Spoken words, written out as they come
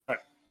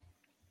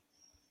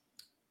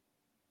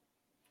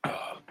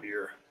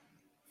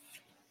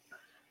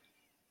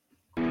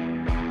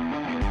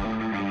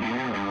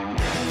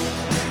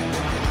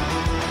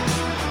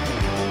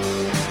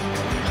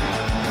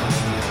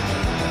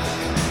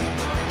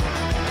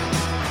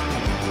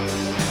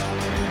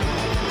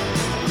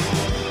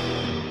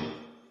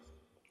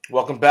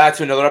Welcome back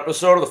to another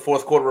episode of the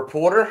Fourth Quarter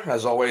Reporter.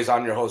 As always,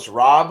 I'm your host,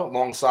 Rob,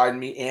 alongside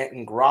me, Ant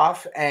and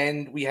Groff,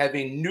 and we have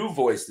a new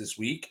voice this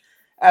week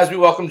as we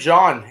welcome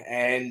John.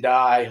 And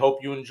I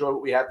hope you enjoy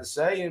what we have to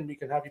say, and we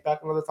can have you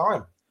back another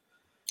time.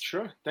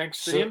 Sure.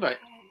 Thanks for the invite.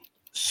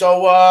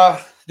 So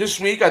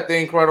this week, I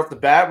think right off the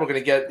bat, we're going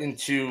to get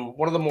into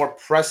one of the more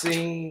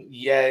pressing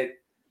yet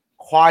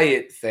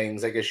quiet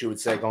things, I guess you would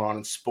say, going on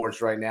in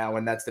sports right now,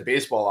 and that's the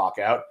baseball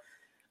lockout.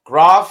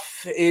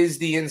 Groff is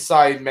the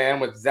inside man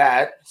with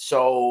that,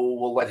 so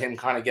we'll let him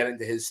kind of get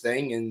into his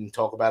thing and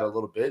talk about it a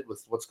little bit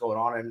with what's going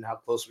on and how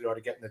close we are to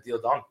getting the deal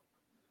done.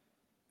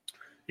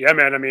 Yeah,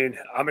 man. I mean,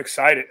 I'm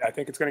excited. I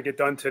think it's going to get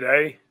done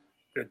today.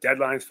 The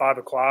deadline's 5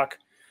 o'clock.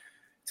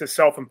 It's a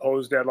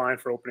self-imposed deadline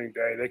for opening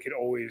day. They could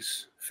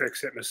always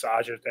fix it,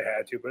 massage it if they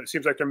had to, but it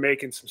seems like they're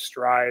making some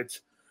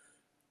strides.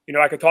 You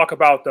know, I could talk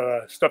about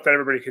the stuff that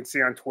everybody can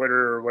see on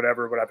Twitter or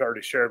whatever, what I've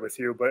already shared with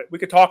you, but we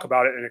could talk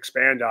about it and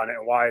expand on it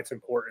and why it's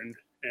important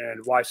and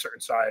why certain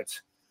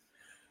sides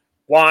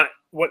want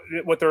what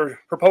they're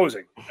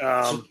proposing.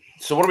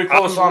 So what are we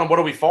close on and what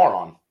are we far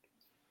on?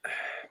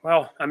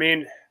 Well, I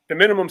mean, the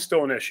minimum's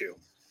still an issue.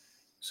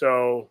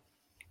 So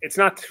it's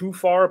not too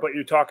far, but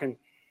you're talking,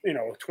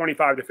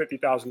 $25,000 to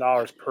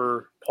 $50,000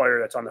 per player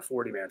that's on the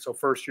 40-man. So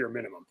first year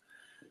minimum.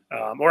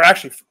 Or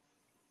actually,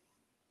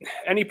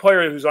 any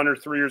player who's under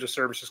 3 years of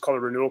service is called a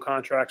renewal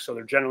contract, so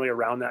they're generally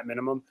around that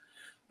minimum.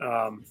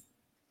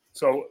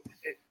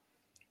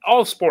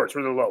 All sports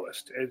were the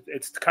lowest.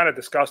 It's kind of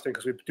disgusting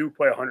because we do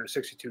play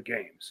 162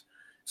 games.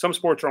 Some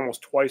sports are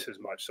almost twice as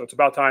much, so it's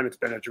about time it's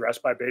been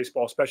addressed by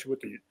baseball, especially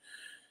with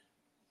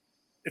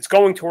it's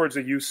going towards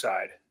the youth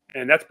side,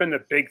 and that's been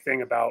the big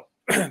thing about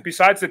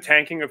besides the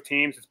tanking of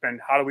teams. It's been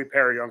how do we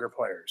pair younger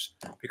players,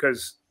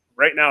 because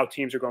right now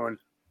teams are going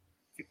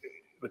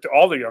with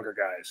all the younger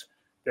guys.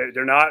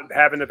 They're not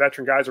having the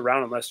veteran guys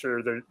around unless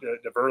they're the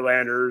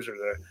Verlanders or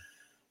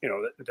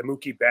the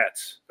Mookie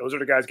Betts. Those are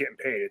the guys getting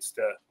paid. It's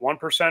the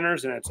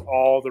 1%ers and it's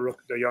all the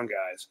young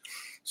guys.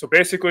 So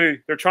basically,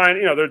 they're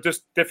trying. They're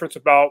just difference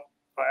about,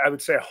 I would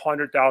say,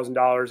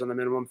 $100,000 on the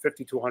minimum,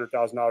 $50,000 to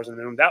 $100,000 on the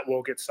minimum. That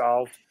will get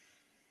solved.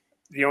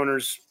 The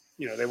owners,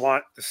 they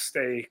want to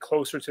stay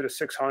closer to the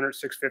 600,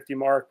 650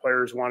 mark.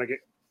 Players want to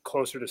get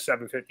closer to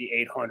 750,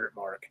 800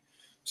 mark.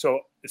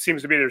 So it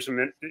seems to be there's a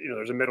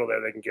middle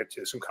there they can get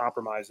to, some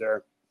compromise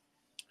there.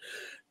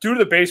 Due to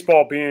the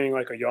baseball being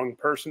like a young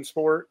person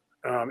sport,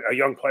 a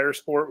young player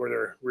sport where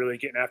they're really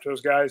getting after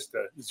those guys,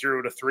 the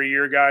 0 to 3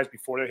 year guys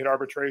before they hit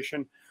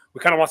arbitration, we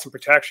kind of want some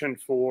protection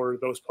for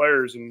those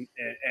players. And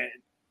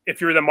if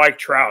you're the Mike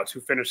Trouts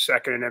who finished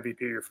second in MVP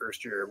your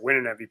first year, win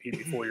an MVP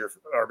before you're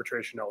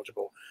arbitration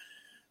eligible,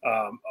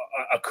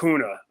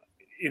 Acuna,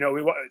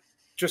 we want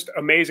just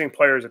amazing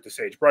players at this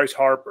age. Bryce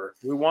Harper,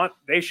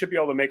 they should be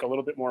able to make a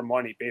little bit more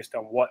money based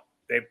on what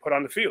they put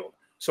on the field.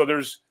 So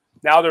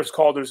it's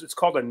called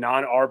a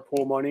non-ARB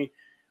pool money.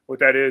 What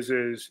that is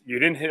you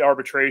didn't hit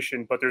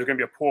arbitration, but there's going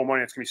to be a pool of money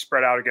that's going to be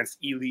spread out against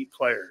elite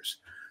players.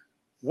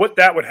 What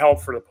that would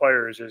help for the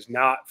players is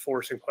not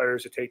forcing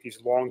players to take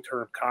these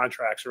long-term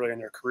contracts early in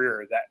their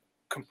career. That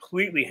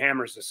completely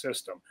hammers the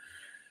system.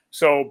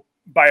 So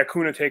by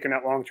Acuna taking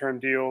that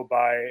long-term deal,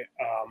 by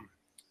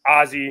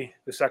Ozzie,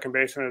 the second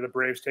baseman of the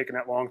Braves, taking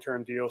that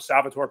long-term deal.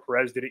 Salvatore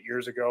Perez did it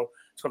years ago.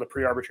 It's called a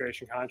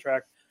pre-arbitration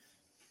contract.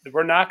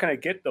 We're not going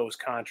to get those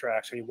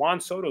contracts. I mean,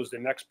 Juan Soto's the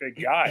next big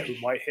guy who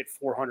might hit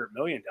 $400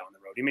 million down the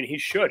road. I mean, he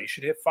should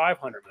hit $500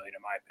 million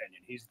in my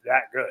opinion. He's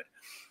that good.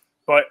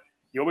 But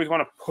you always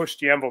want to push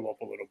the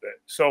envelope a little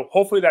bit. So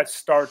hopefully that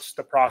starts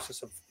the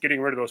process of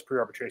getting rid of those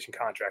pre-arbitration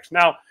contracts.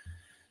 Now,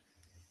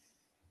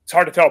 it's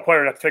hard to tell a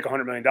player not to take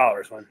 $100 million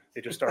when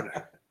they just started.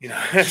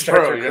 It's a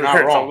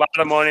lot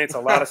of money. It's a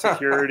lot of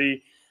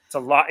security. It's a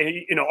lot.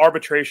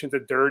 Arbitration's a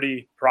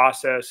dirty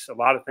process. A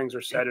lot of things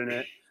are said in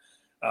it,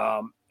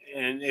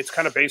 and it's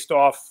kind of based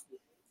off,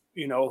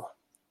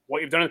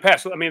 what you've done in the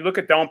past. I mean, look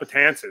at Dellin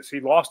Betances.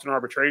 He lost an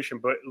arbitration,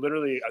 but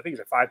literally, I think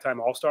he's a 5-time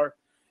All-Star.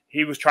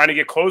 He was trying to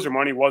get closer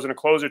money. Wasn't a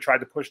closer. Tried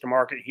to push the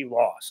market. He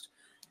lost.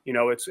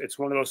 It's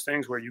one of those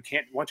things where you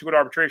can't. Once you go to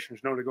arbitration,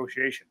 there's no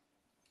negotiation.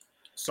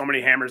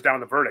 Somebody hammers down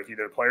the verdict,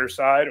 either the player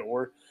side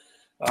or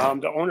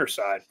the owner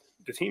side,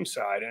 the team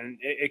side, and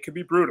it could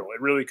be brutal.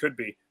 It really could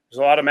be. There's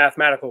a lot of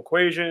mathematical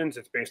equations.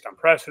 It's based on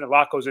precedent. A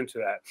lot goes into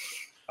that.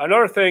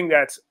 Another thing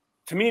that's,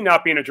 to me,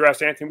 not being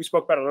addressed, Anthony, we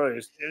spoke about it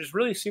earlier, there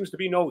really seems to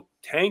be no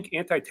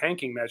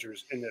anti-tanking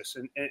measures in this,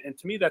 and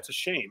to me, that's a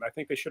shame. I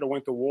think they should have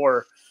went to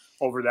war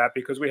over that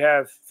because we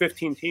have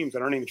 15 teams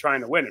that aren't even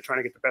trying to win. They're trying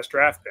to get the best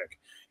draft pick.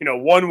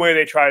 One way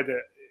they tried to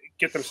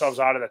get themselves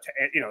out of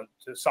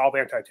to solve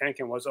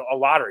anti-tanking was a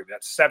lottery.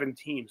 That's 7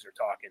 teams they're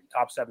talking,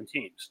 top 7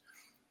 teams.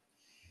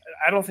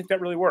 I don't think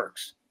that really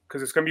works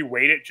because it's going to be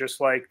weighted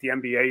just like the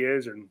NBA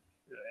is, and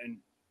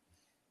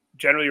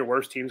generally your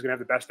worst team is going to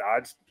have the best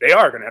odds. They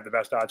are going to have the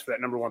best odds for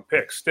that number 1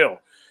 pick still.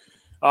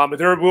 But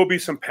there will be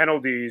some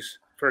penalties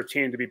for a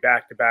team to be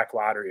back-to-back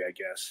lottery, I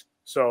guess.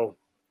 So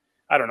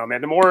I don't know,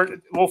 man.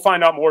 We'll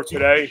find out more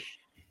today.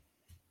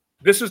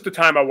 this is the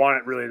time I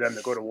wanted really them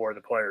to go to war,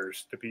 the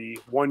players, to be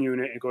one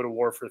unit and go to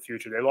war for the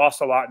future. They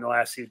lost a lot in the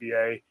last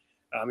CBA.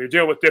 You're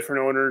dealing with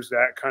different owners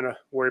that kind of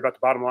worry about the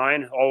bottom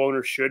line. All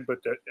owners should, but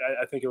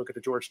I think you look at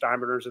the George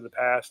Steinbrenner's of the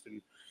past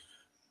and,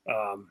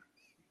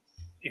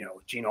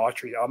 Gene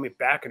Autry. I mean,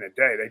 back in the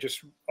day,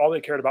 all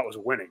they cared about was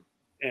winning.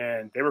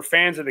 And they were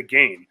fans of the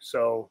game.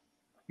 So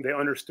they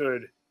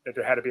understood that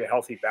there had to be a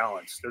healthy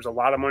balance. There's a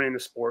lot of money in the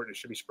sport. It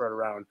should be spread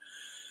around.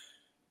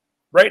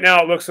 Right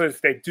now, it looks like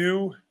if they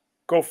do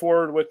go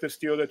forward with this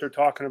deal that they're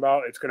talking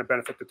about, it's going to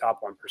benefit the top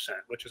 1%,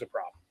 which is a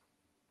problem.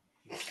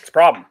 It's a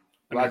problem.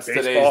 That's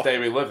today's day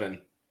we live in.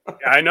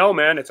 I know,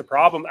 man. It's a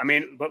problem. I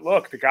mean, but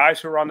look, the guys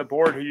who are on the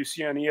board who you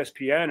see on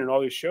ESPN and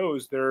all these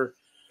shows, they're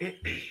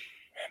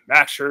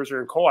Max Scherzer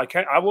and Cole.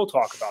 I will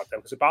talk about them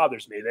because it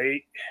bothers me.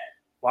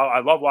 I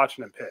love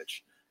watching them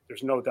pitch.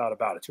 There's no doubt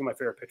about it. Two of my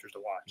favorite pitchers to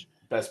watch.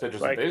 Best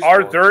pitchers in baseball.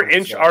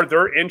 Are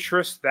their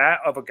interests that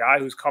of a guy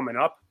who's coming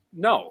up?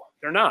 No,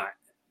 they're not.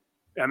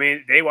 I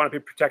mean, they want to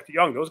protect the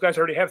young. Those guys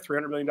already have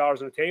 $300 million on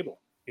the table,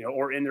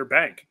 or in their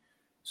bank.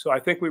 So I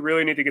think we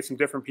really need to get some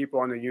different people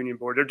on the union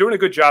board. They're doing a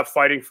good job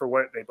fighting for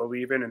what they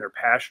believe in, and they're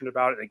passionate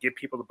about it. They get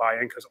people to buy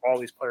in because all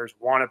these players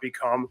want to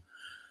become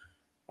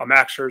a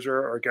Max Scherzer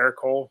or a Garrett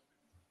Cole.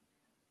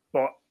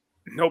 Well,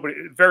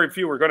 very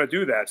few are going to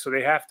do that. So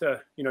they have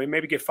to,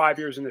 maybe get 5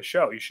 years in the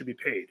show. You should be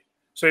paid.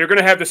 So you're going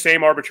to have the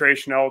same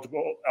arbitration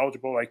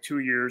eligible like 2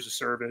 years of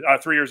service,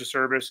 3 years of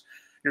service.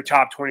 Your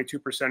top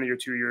 22% of your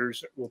 2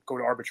 years will go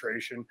to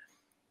arbitration.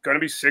 Going to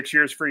be 6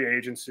 years free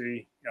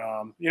agency.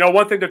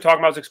 One thing they're talking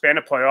about is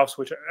expanded playoffs,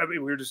 which we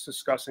were just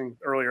discussing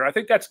earlier. I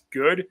think that's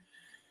good,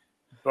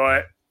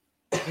 but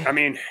I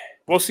mean,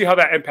 we'll see how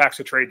that impacts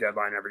the trade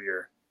deadline every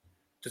year.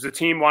 Does the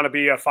team want to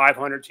be a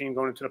 500 team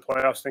going into the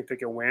playoffs, think they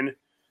can win,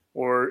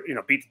 or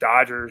beat the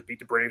Dodgers, beat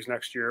the Braves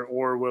next year,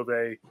 or will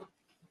they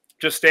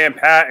just stand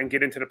pat and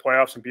get into the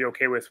playoffs and be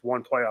okay with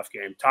one playoff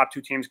game? Top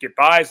 2 teams get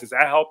buys. Does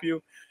that help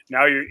you?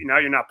 Now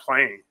you're not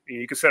playing.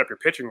 You can set up your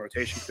pitching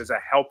rotation. Does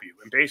that help you?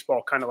 In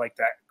baseball, kind of like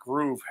that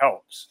groove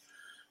helps.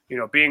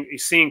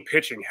 Seeing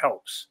pitching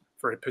helps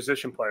for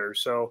position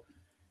players. So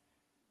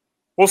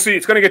we'll see.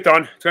 It's going to get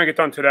done. It's going to get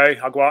done today.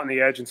 I'll go out on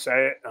the edge and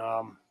say it.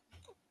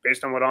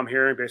 Based on what I'm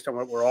hearing, based on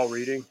what we're all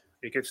reading,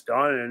 it gets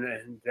done.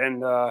 And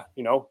then,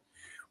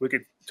 we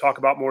could talk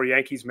about more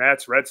Yankees,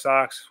 Mets, Red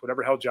Sox,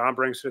 whatever hell John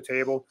brings to the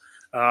table.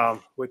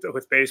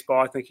 With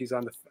baseball, I think he's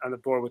on the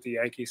board with the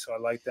Yankees, so I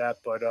like that.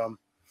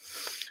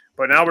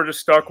 But now we're just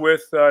stuck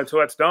with until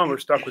that's done. We're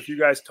stuck with you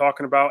guys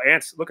talking about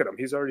ants. Look at him;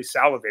 he's already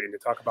salivating to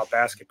talk about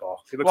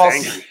basketball. He looks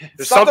angry.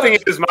 There's something in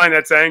his mind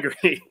that's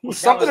angry.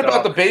 Something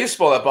about the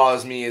baseball that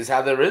bothers me is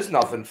how there is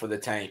nothing for the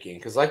tanking.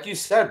 Because, like you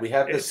said, we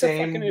have the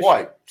same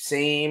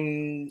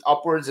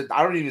upwards.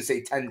 I don't even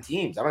say 10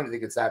 teams. I don't even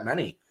think it's that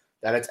many.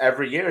 That it's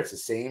every year. It's the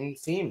same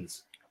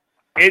teams.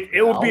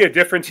 It will be a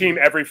different team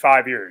every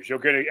 5 years. You're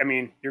going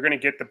to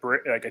get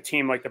a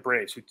team like the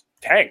Braves who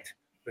tanked,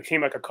 a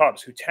team like the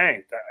Cubs who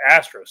tanked, the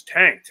Astros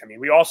tanked. I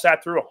mean, we all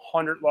sat through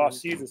 100 lost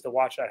seasons to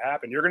watch that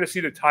happen. You're going to see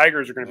the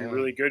Tigers are going to be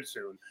really good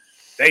soon.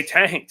 They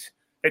tanked.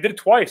 They did it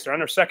twice. They're on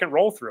their second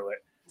roll through it.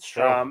 It's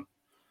true.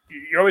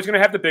 You're always going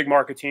to have the big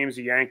market teams,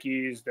 the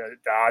Yankees, the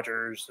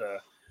Dodgers, the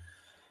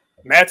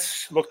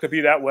Mets look to be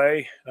that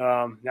way.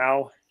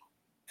 Now,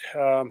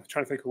 I'm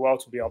trying to think who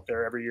else will be out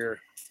there every year.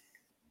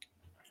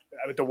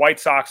 The White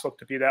Sox look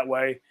to be that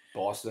way.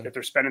 Boston. If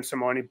they're spending some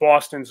money,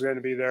 Boston's going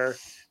to be there.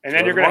 And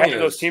then you're going to have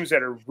those teams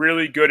that are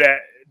really good at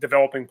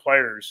developing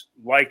players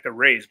like the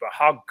Rays. But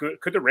how good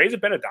could the Rays have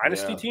been a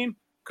dynasty team?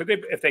 Could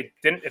they,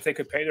 if they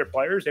could pay their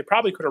players, they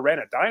probably could have ran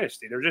a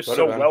dynasty. They're just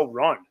so well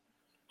run.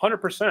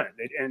 100%.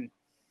 And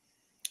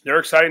they're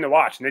exciting to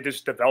watch, and they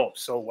just develop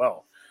so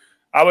well.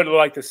 I would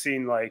like to see,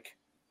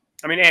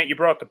 Ant, you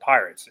brought up the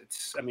Pirates.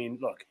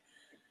 Look.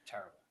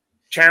 Terrible.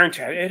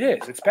 Charrington, it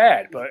is. It's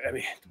bad. But,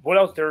 what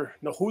else?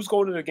 Who's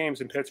going to the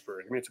games in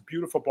Pittsburgh? It's a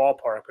beautiful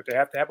ballpark, but they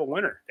have to have a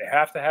winner.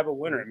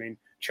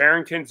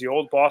 Charrington's the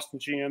old Boston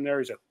GM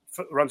there.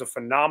 Runs a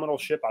phenomenal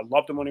ship. I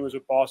loved him when he was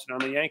with Boston.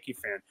 I'm a Yankee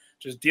fan.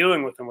 Just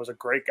dealing with him was a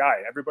great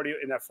guy. Everybody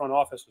in that front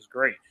office was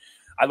great.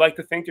 I'd like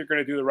to think they're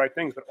going to do the right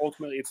things, but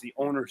ultimately it's the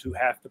owners who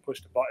have to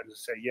push the buttons and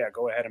say, yeah,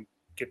 go ahead and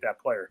get that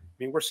player.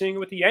 We're seeing it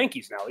with the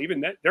Yankees now.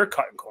 Even they're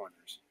cutting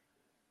corners.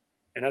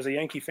 And as a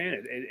Yankee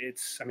fan,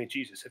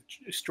 Jesus, if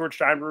George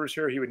Steinbrenner was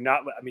here, he would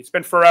not it's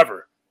been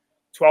forever.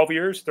 12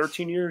 years,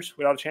 13 years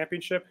without a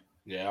championship.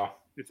 Yeah.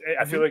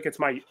 I feel like it's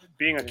my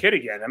being a kid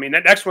again.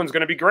 That next one's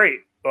going to be great,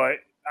 but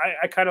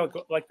I kind of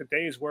like the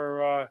days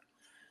where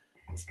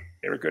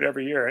they were good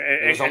every year.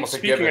 And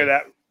speaking of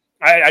that,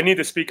 I need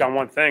to speak on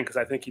one thing because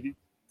I think he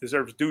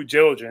deserves due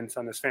diligence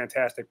on this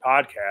fantastic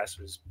podcast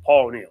is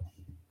Paul O'Neill.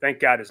 Thank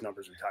God his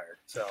number's retired.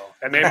 So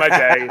that made my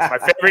day. It's my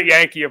favorite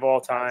Yankee of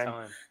all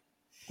time.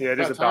 Yeah, it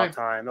is about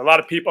time. A lot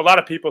of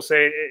people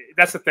say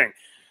that's the thing.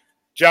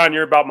 John,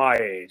 you're about my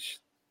age.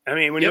 When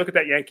you look at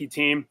that Yankee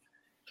team,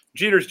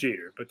 Jeter's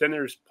Jeter, but then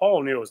there's Paul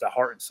O'Neill is the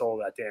heart and soul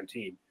of that damn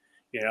team.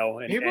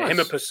 And him and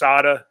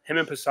Posada,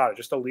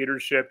 just the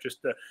leadership,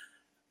 just the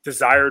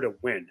desire to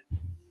win.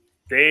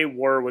 they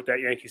were what that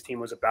Yankees team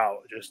was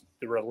about, just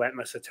the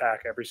relentless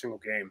attack every single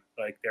game.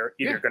 Like they're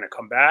either going to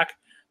come back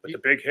with a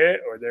big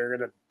hit or they're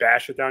going to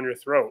bash it down your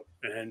throat.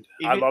 And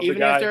I love the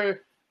guy.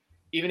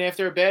 Even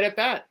after a bad at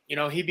bat,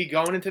 he'd be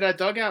going into that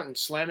dugout and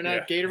slamming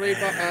that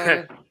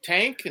Gatorade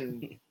tank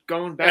and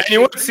going back. And you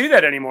won't see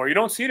that anymore. You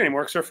don't see it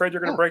anymore because they're afraid they're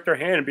going to break their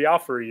hand and be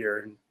out for a year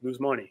and lose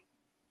money.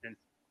 And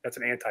that's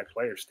an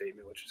anti-player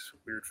statement, which is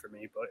weird for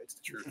me, but it's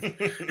the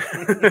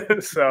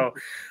truth. So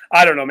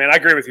I don't know, man. I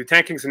agree with you.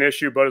 Tanking's an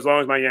issue, but as long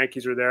as my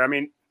Yankees are there, I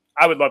mean,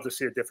 I would love to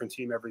see a different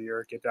team every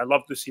year. I'd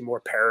love to see more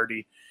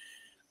parity.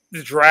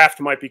 The draft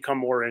might become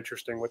more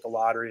interesting with the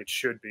lottery. It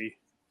should be.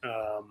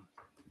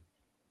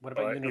 What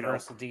about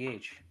universal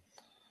DH?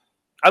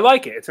 I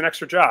like it. It's an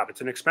extra job. It's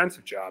an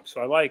expensive job,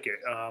 so I like it.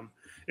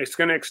 It's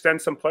going to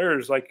extend some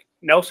players like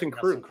Nelson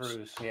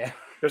Cruz. Yeah.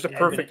 There's a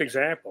perfect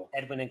example.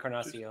 Edwin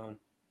Encarnacion.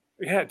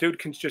 Yeah, dude,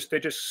 they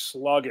just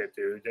slug it,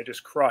 dude. They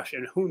just crush.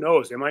 And who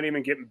knows? They might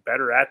even get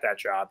better at that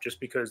job just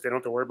because they don't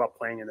have to worry about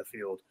playing in the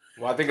field.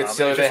 Well, I think it's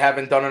silly they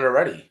haven't done it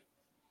already.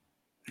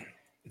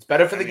 It's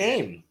better for the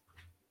game.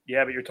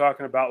 Yeah, but you're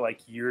talking about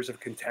like years of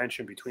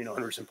contention between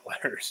owners and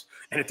players.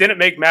 And it didn't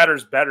make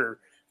matters better.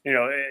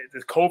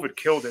 The COVID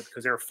killed it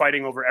because they were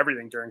fighting over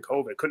everything during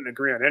COVID. Couldn't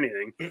agree on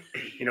anything.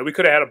 We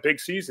could have had a big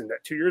season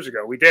that 2 years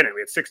ago. We didn't.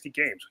 We had 60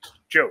 games. It's a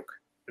joke.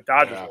 The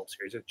Dodgers World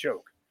Series, a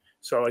joke.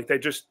 So like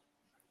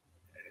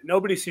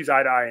nobody sees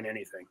eye to eye in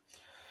anything.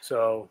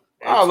 So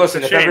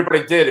listen, if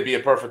everybody did, it'd be a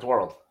perfect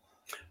world.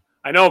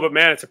 I know, but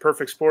man, it's a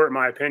perfect sport in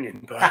my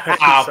opinion. But so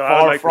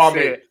far from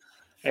it.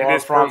 It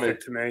is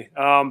perfect to me.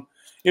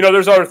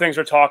 There's other things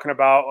they're talking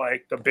about,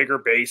 like the bigger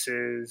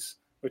bases,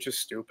 which is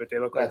stupid. They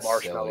look like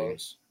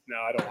marshmallows. Silly. No,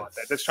 I don't want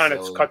that. That's trying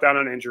to cut down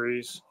on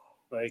injuries.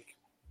 Like,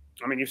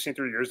 I mean, you've seen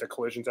through the years the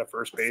collisions at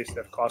first base that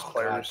have cost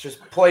players. Just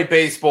play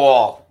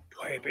baseball.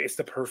 It's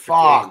the perfect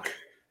game.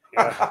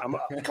 Yeah,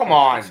 come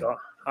on. So,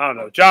 I don't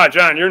know.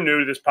 John, you're new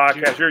to this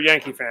podcast. You're a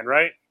Yankee fan,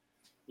 right?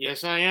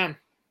 Yes, I am.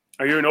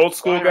 Are you an old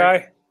school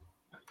guy?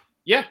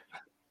 Yeah.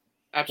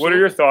 Absolutely.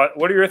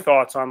 What are your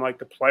thoughts on like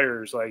the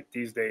players like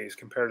these days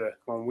compared to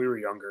when we were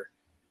younger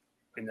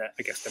in the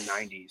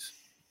 90s?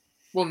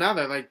 Well, now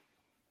they're like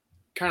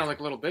kind of like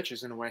little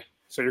bitches in a way.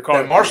 So you're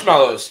calling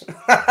marshmallows.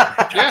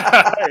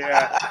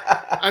 Yeah.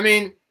 I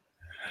mean,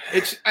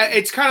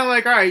 it's kind of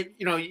like, all right,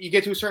 you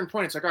get to a certain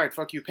point, it's like, all right,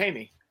 fuck you, pay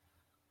me.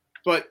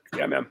 But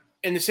yeah, man.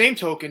 In the same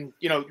token,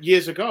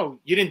 years ago,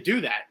 you didn't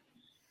do that.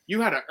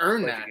 You had to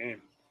earn that.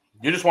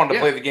 You just wanted to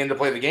play the game to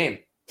play the game.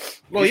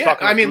 Well, yeah.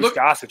 I mean, look,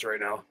 Gossage right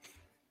now.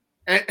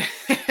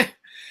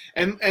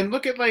 And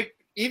look at like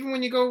even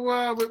when you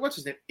go with what's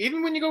his name?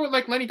 Even when you go with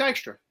like Lenny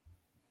Dykstra.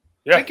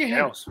 Yeah, think of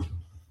him.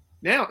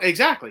 Now,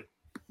 exactly.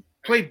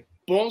 Play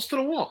balls to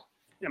the wall.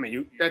 I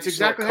mean, that's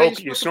exactly how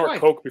you snort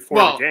coke before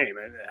the game,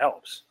 and it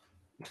helps.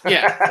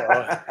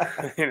 Yeah.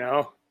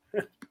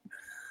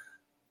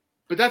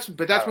 But that's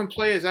when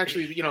players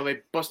actually, they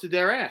busted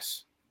their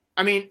ass.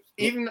 I mean,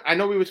 I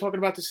know we were talking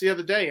about this the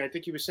other day. I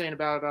think you were saying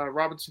about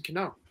Robinson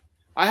Cano.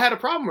 I had a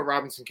problem with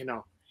Robinson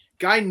Cano.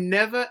 Guy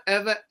never,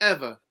 ever,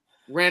 ever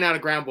ran out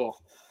of ground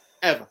ball.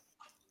 Ever.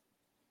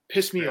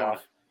 Pissed me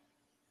off.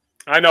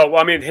 I know.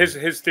 Well, I mean,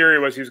 his theory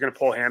was he was going to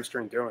pull a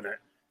hamstring doing it.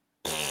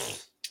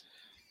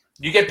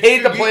 You get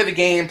paid to play the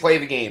game, play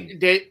the game.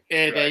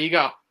 There you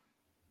go.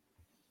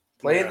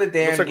 Play the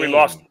damn Looks like game. We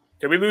lost.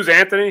 Did we lose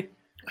Anthony?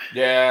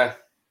 Yeah.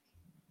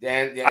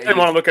 I didn't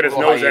want to look at his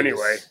nose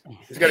anyway.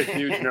 He's got a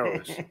huge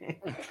nose.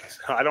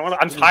 So I don't want.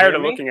 I'm tired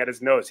of looking at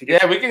his nose. We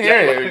can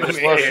hear you. We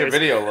just lost your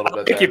video a little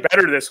bit. I think you're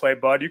better this way,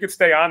 bud. You could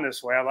stay on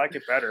this way. I like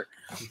it better.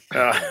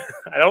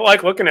 I don't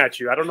like looking at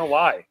you. I don't know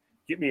why.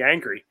 Get me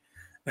angry.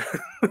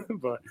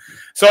 But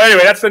so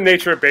anyway, that's the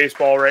nature of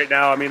baseball right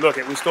now. I mean, look,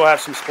 we still have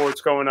some sports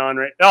going on,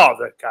 right? Oh,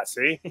 God,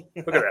 see,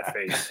 look at that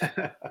face. Look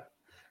at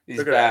that.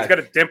 He's got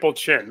a dimpled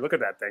chin. Look at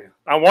that thing.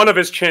 On one of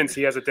his chins,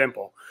 he has a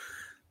dimple.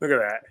 Look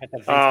at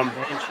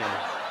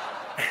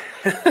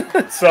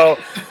that. So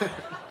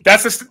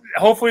that's just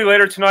hopefully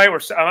later tonight.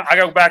 I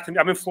go back to.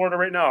 I'm in Florida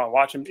right now. I'm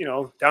watching,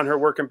 down here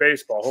working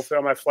baseball. Hopefully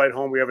on my flight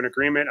home we have an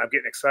agreement. I'm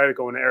getting excited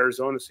going to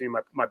Arizona to see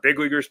my big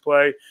leaguers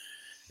play,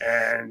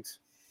 and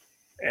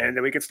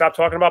then we can stop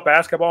talking about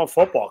basketball and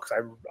football because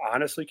I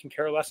honestly can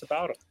care less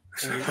about them.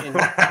 And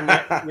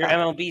your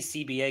MLB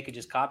CBA could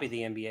just copy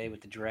the NBA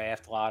with the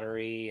draft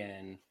lottery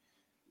and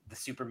the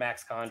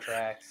Supermax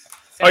contracts.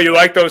 Oh, you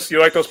like those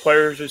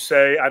players who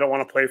say, I don't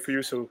want to play for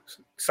you, so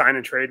sign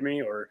and trade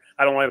me, or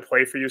I don't want to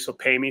play for you, so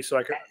pay me so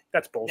I can.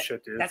 That's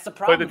bullshit, dude. That's the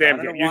problem. Play the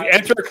damn game. You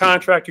enter a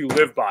contract, you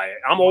live by it.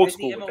 I'm old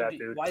school with that,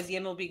 dude. Why is the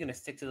MLB going to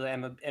stick to the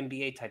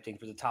NBA type thing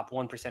for the top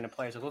 1% of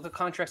players? Like, look at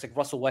contracts like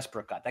Russell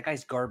Westbrook got. That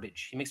guy's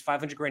garbage. He makes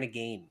 $500,000 a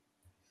game.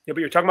 Yeah, but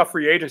you're talking about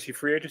free agency.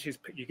 Free agency,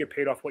 you get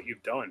paid off what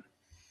you've done.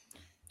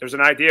 There's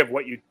an idea of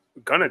what you're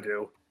going to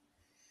do.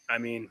 I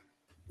mean,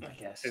 I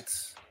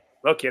guess.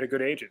 Look, he had a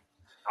good agent,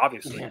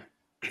 obviously. Yeah.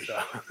 So.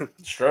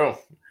 It's true.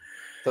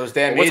 Those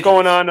damn. What's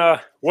going on?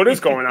 What is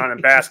going on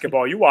in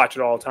basketball? You watch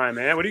it all the time,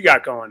 man. What do you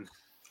got going?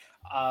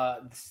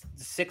 The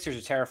Sixers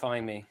are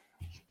terrifying me.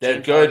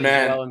 They're good,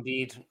 man.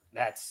 Embiid,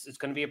 it's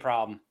going to be a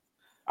problem.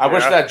 I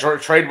wish that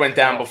trade went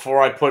down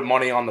before I put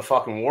money on the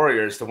fucking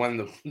Warriors to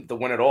win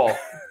it all.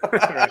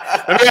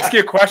 Let me ask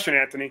you a question,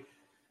 Anthony.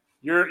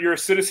 You're a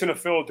citizen of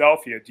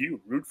Philadelphia. Do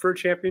you root for a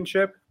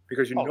championship?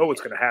 Because you know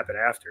what's going to happen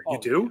after. You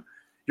do? Yeah.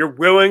 You're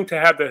willing to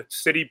have the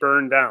city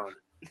burn down.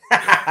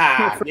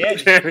 Yeah.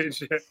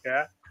 Championship.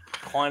 Yeah.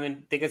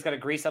 Climbing. They just got to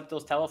grease up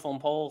those telephone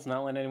poles,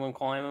 not let anyone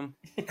climb them.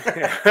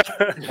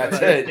 That's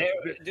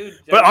it. Dude,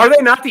 but are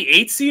they not the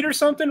 8th seed or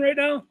something right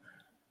now?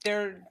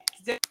 No.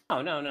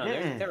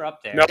 They're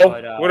up there. No,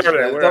 but, what are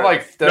they?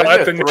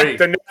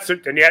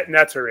 The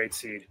Nets are 8th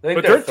seed,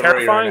 but they're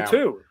terrifying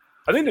too.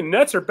 I think the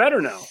Nets are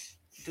better now.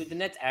 Dude, the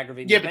Nets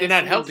aggravate. Yeah, but they're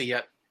not healthy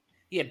yet.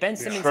 Yeah, Ben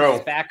Simmons has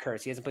his back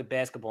hurts. He hasn't played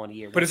basketball in a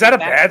year. But is that a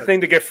bad thing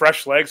to get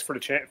fresh legs for the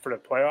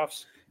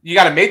playoffs? You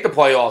got to make the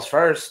playoffs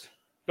first.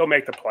 They'll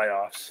make the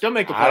playoffs.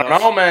 I don't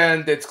know,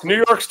 man. It's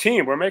New York's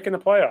team. We're making the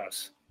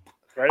playoffs.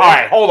 Right? All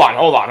right, hold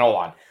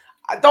on.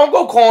 Don't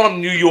go calling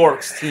them New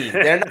York's team.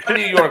 They're not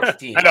New York's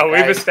team. I know,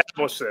 we've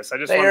established this.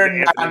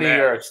 They're not New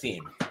York's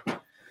team.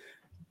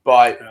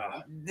 But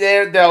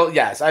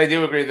yes, I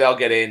do agree they'll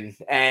get in.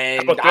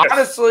 And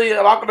honestly,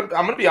 I'm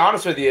gonna be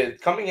honest with you.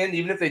 Coming in,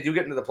 even if they do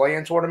get into the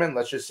play-in tournament,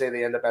 let's just say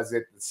they end up as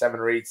the 7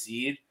 or 8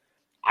 seed.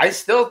 I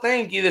still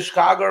think either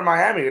Chicago or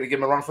Miami are going to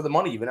give them a run for the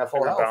money, even at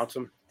full health.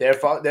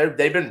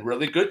 They've been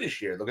really good this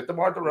year. Look at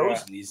DeMar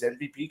DeRozan, these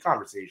MVP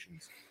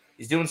conversations.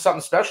 He's doing something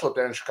special up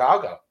there in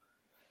Chicago.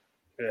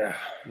 Yeah,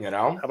 you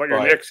know. How about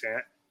your Knicks,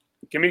 Ant?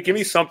 Give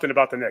me something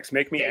about the Knicks.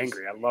 Make me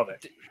angry. I love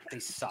it. They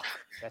suck.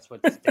 That's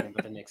what the thing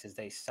about the Knicks is.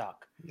 They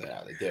suck.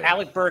 Yeah, they do.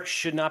 Alec Burks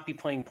should not be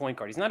playing point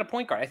guard. He's not a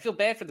point guard. I feel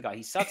bad for the guy.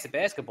 He sucks at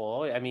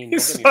basketball. I mean, he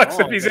sucks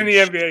if he's in the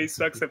NBA. He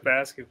sucks at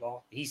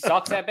basketball. He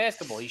sucks at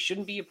basketball. He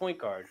shouldn't be a point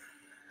guard.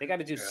 They got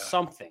to do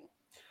something.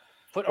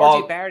 Put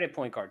RJ Barrett at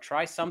point guard.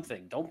 Try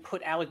something. Don't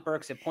put Alec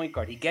Burks at point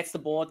guard. He gets the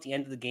ball at the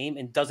end of the game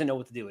and doesn't know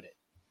what to do with it.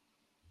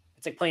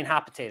 It's like playing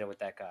hot potato with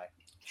that guy.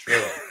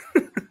 True.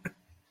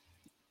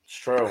 It's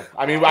true.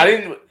 I mean, I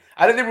didn't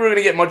think we were going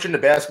to get much into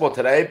basketball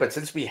today, but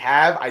since we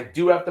have, I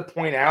do have to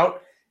point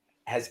out,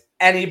 has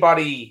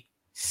anybody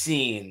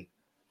seen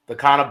the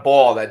kind of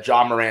ball that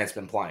John Morant's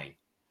been playing?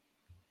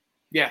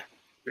 Yeah.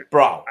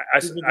 Bro.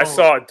 I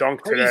saw a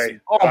dunk today.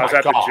 Oh, I was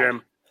at the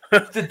gym.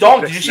 The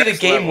dunk. Did you see the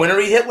game winner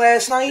he hit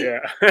last night?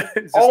 Yeah.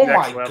 Oh,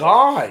 my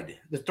God.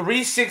 The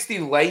 360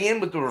 lay-in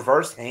with the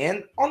reversed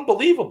hand.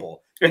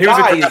 Unbelievable. The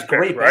guy is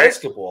great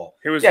basketball.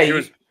 He was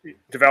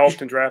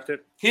developed and drafted.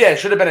 Yeah, it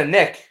should have been a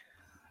Knick.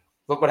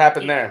 Look what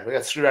happened there. We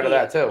got screwed out of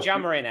that, too.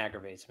 John Morant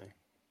aggravates me.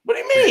 What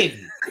do you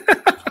mean?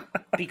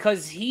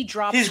 Because he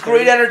drops... He's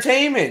great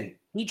entertainment.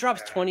 He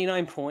drops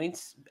 29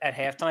 points at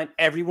halftime.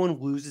 Everyone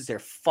loses their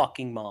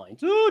fucking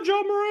minds. Oh,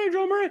 John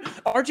Morant.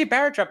 RJ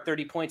Barrett dropped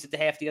 30 points at the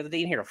half the other day.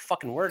 You didn't hear a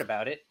fucking word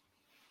about it.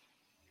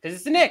 Because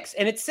it's the Knicks.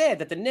 And it's said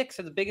that the Knicks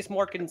are the biggest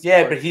market in sports.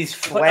 Yeah, but he's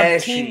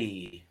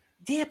flashy.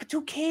 But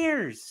who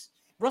cares?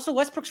 Russell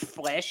Westbrook's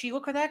flashy.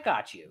 Look how that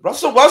got you.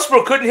 Russell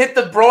Westbrook couldn't hit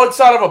the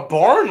broadside of a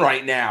barn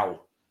right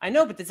now. I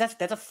know, but that's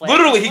a flashy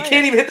Literally, player. He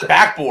can't even hit the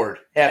backboard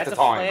half the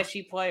time. That's a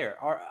flashy player.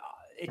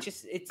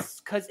 It's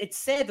because it's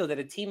sad, though, that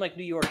a team like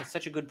New York is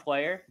such a good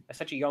player,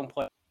 such a young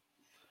player,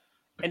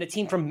 and a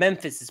team from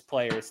Memphis'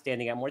 player is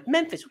standing out more.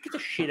 Memphis, who gives a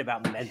shit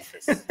about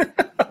Memphis?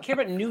 I care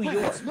about New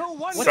York. No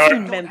wonder What's you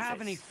in don't Memphis?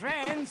 have any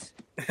fans.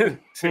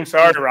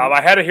 Sorry, Rob. I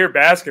had to hear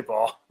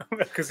basketball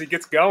because he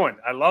gets going.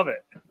 I love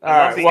it.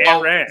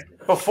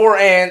 Before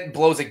Ant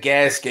blows a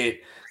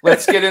gasket,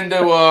 let's get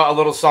into a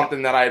little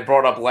something that I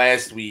brought up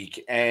last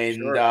week,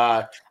 and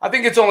I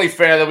think it's only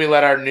fair that we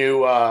let our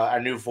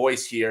new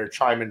voice here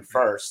chime in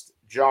first.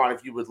 John,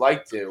 if you would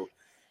like to,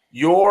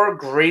 your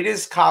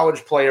greatest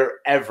college player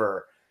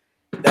ever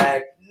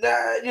that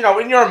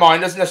in your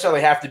mind doesn't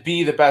necessarily have to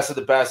be the best of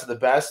the best of the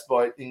best,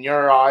 but in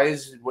your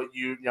eyes,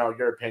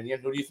 your opinion,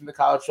 who do you think the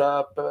college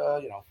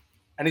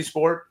any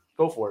sport,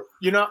 go for it.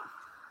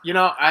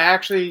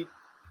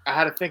 I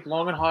had to think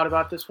long and hard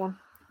about this one.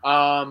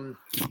 I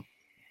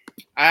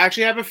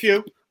actually have a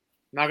few,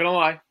 not gonna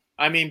lie.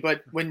 I mean,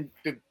 but when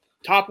the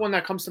top one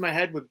that comes to my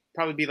head would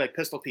probably be like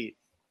Pistol Pete.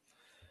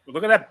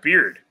 Look at that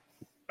beard.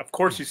 Of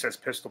course he says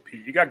Pistol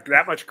Pete. You got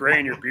that much gray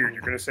in your beard,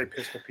 you're gonna say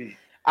Pistol Pete.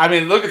 I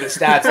mean, look at the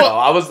stats though.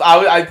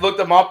 I looked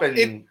them up and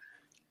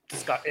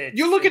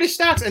you look at his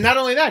stats, and not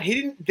only that,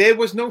 there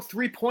was no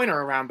 3-pointer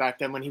around back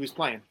then when he was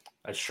playing.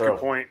 That's true. Good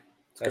point.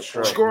 That's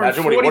true.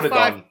 Imagine what he would have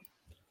done.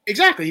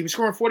 Exactly, he was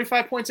scoring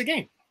 45 points a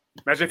game.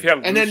 Imagine if he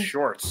had loose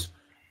shorts.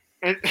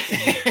 And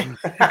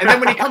then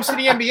when he comes to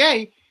the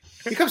NBA,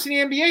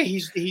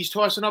 he's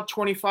tossing up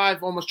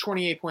 25, almost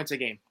 28 points a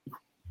game.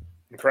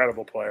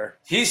 Incredible player.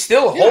 He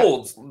still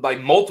holds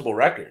like multiple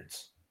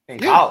records in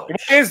college.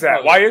 Why is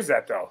that? Why is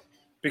that though?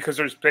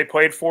 Because they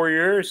played 4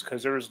 years.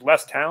 Because there was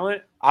less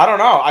talent. I don't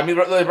know. I mean,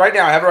 right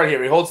now I have it right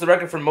here. He holds the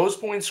record for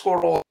most points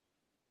scored in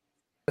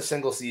a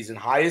single season,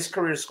 highest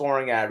career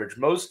scoring average,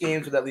 most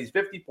games with at least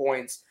 50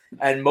 points,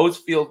 and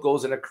most field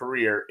goals in a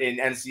career in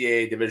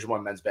NCAA Division I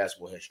men's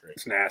basketball history.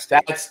 It's nasty.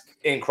 That's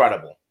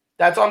incredible.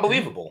 That's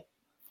unbelievable.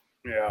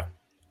 Yeah.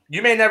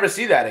 You may never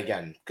see that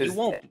again. You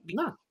won't.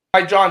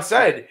 like John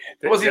said,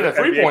 it wasn't even a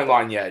NBA 3-point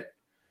line yet.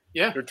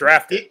 Yeah. They're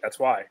drafted. That's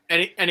why.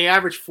 And he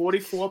averaged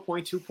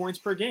 44.2 points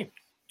per game.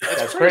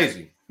 That's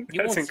crazy. You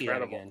That's won't incredible. see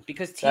that again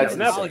because That's teams in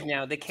college insane.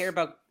 now they care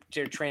about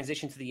their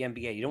transition to the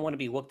NBA. You don't want to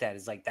be looked at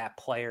as like that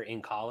player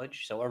in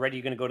college. So already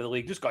you're going to go to the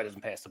league. This guy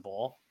doesn't pass the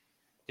ball.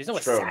 There's no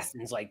True.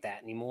 assassins like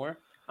that anymore.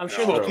 I'm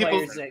sure No,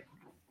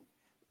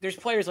 there's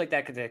players like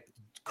that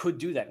could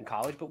do that in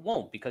college, but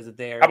won't because of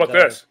their. How about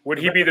this? Would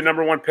he be the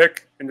number 1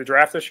 pick in the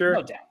draft this year?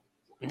 No doubt.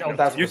 No,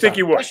 That's You think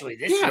he would? especially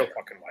this No year.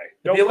 fucking way.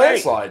 It'd No be a way.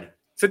 landslide.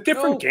 It's a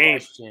different No game.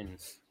 question.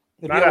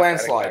 It'd Not be a athletic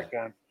landslide. back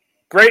then.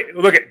 Great.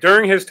 Look at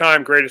during his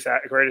time, greatest.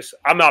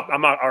 I'm not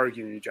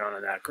arguing you, John,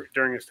 on that.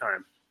 During his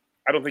time,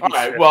 I don't think. All he's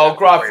right. fit. Well,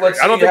 Gruff, let's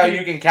I don't see how think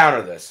you can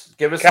counter this.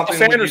 Give us Cal something.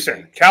 What you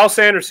Sanderson. think. Cal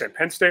Sanderson,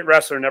 Penn State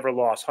wrestler, never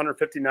lost.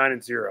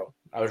 159-0.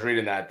 I was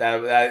reading that.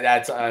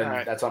 That's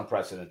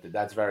unprecedented.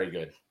 That's very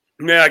good.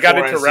 Yeah, I got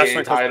 4 into NCAA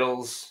wrestling.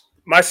 titles.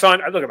 My son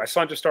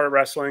just started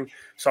wrestling,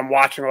 so I'm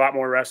watching a lot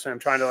more wrestling. I'm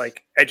trying to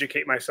like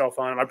educate myself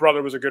on it. My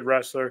brother was a good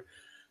wrestler.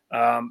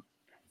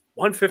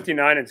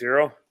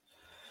 159-0.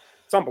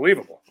 It's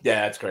unbelievable.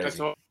 Yeah, that's crazy. That's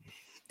all.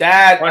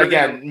 That Well,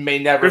 again may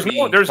never There's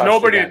be. there's touched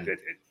nobody. again.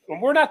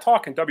 When we're not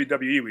talking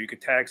WWE, where you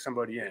could tag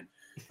somebody in.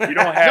 You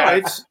don't have.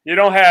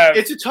 No,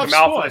 it's a tough the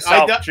mouth of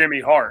sport. the South, Jimmy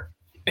Hart,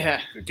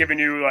 Yeah. giving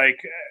you like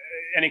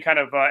any kind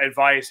of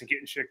advice and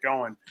getting shit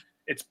going.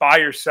 It's by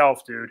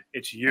yourself, dude.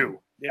 It's you.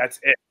 That's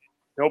it.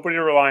 Nobody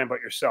to rely on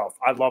but yourself.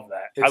 I love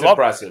that. It's I love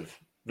impressive.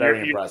 Very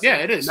You- impressive. Yeah,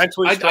 it is.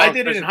 Mentally I strong, did it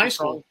in physically high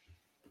strong. school.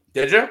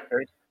 Did you?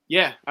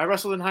 Yeah, I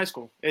wrestled in high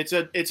school. It's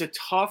a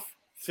tough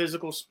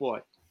physical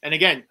sport. And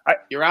again, I-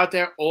 you're out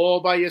there all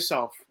by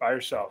yourself. by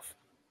yourself.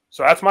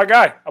 So that's my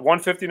guy. A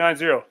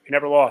 159-0. He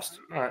never lost.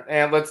 All right,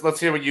 and let's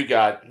hear what you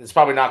got. It's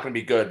probably not going to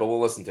be good, but we'll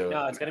listen to it.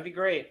 No, it's gonna be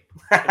great.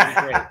 It's gonna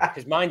be great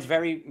because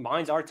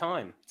mine's our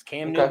time. It's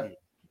Cam Okay. Newton.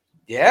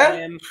 Yeah.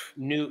 Cam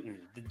Newton.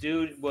 The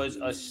dude was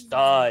a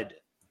stud.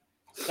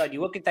 Stud.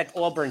 You look at that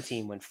Auburn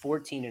team, went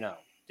 14-0,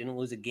 didn't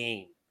lose a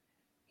game.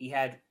 He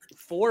had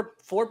four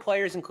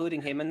players,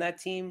 including him, in that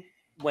team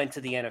went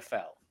to the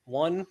NFL.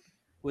 One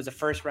was a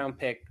first-round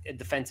pick, a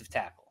defensive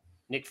tackle,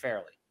 Nick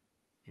Fairley.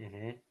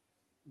 Mm-hmm.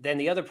 Then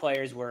the other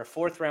players were a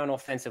 4th-round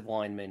offensive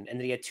lineman, and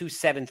then he had 2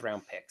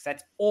 7th-round picks.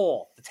 That's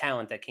all the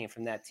talent that came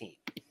from that team.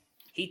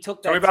 He took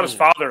that. Tell me about his team.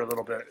 father a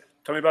little bit.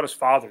 Tell me about his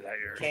father that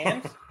year.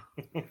 Cam?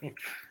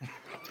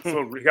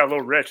 He got a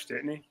little rich,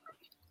 didn't he?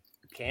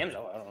 Cam's?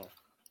 Oh, I don't know.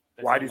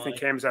 That's Why not do you think mine.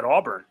 Cam's at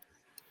Auburn?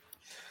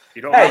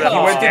 You don't Hey, know he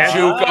that went to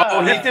whole scandal?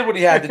 JUCO. He did what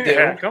he had to do.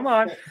 Yeah, come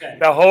on. Okay.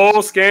 The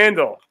whole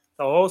scandal.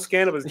 The whole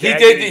scandal was He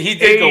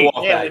did go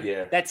off Yeah, that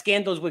year. that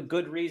scandal's with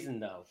good reason,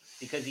 though,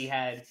 because he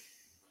had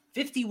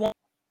 51,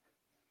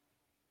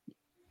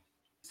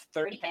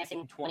 30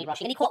 passing, 20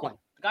 rushing, and he caught one.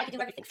 The guy could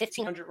do everything.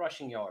 1,500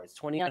 rushing yards,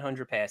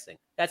 2,900 passing.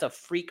 That's a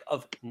freak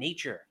of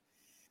nature.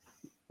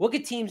 Look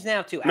at teams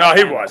now, too. No,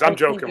 he Alabama, was. the I'm whole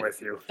team joking could-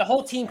 with you. The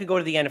whole team could go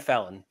to the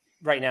NFL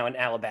right now in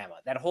Alabama.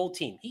 That whole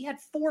team. He had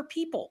 4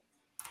 people.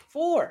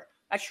 4.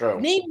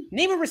 True.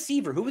 Name a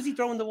receiver. Who was he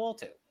throwing the ball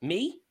to?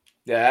 Me?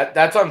 Yeah,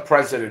 that's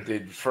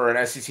unprecedented for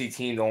an SEC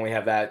team to only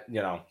have that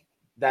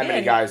many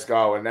Yeah. guys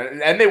go, and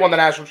they won the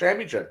national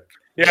championship.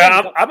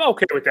 Yeah, I'm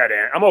okay with that,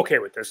 Ant. I'm okay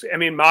with this. I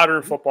mean,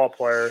 modern football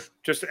player,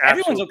 just an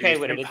Everyone's absolute okay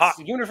beast. with him. It's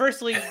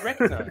universally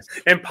recognized.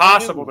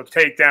 Impossible to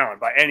take down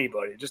by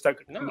anybody. Just like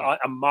No.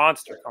 a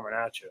monster coming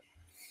at you.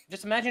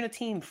 Just imagine a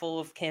team full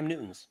of Cam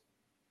Newtons.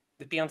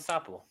 It'd be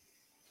unstoppable.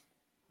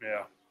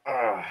 Yeah.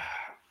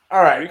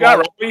 All right, You got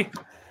well, Robbie?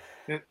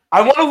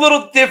 I want a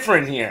little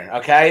different here,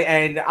 okay?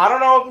 And I don't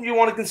know if you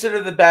want to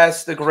consider the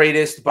best, the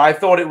greatest, but I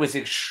thought it was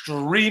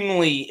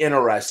extremely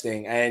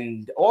interesting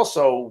and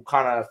also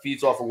kind of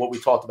feeds off of what we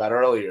talked about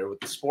earlier with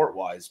the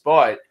sport-wise.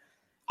 But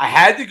I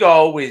had to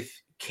go with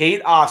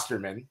Kate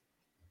Osterman,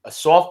 a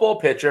softball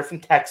pitcher from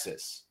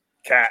Texas.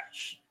 Cat.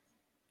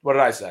 What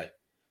did I say?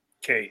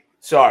 Kate.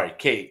 Sorry,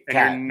 Kate. And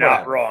Cat, you're not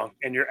whatever. wrong.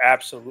 And you're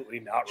absolutely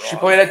not wrong. She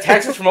played at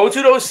Texas from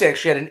 02 to 06.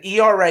 She had an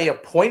ERA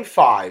of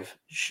 0.50.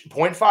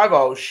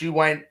 She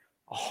went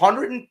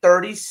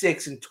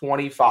 136 and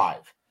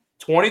 25,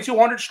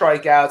 2,200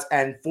 strikeouts,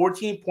 and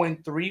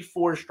 14.34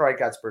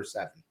 strikeouts per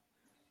 7.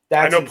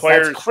 That's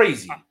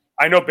crazy.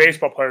 I know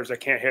baseball players that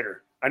can't hit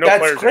her. I know That's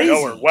players crazy. that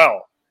know her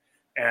well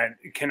and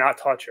cannot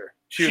touch her.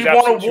 She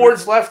won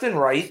awards left and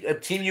right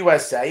at Team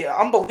USA.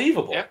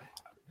 Unbelievable. Yeah.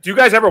 Do you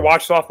guys ever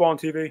watch softball on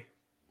TV?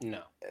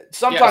 No.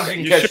 Sometimes Yes, you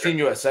can you catch should. Team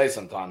USA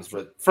sometimes,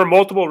 but For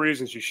multiple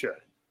reasons, you should.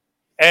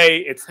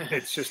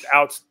 It's just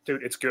out,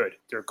 dude. It's good.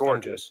 They're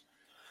gorgeous,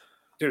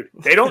 dude.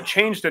 They don't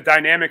change the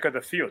dynamic of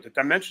the field. The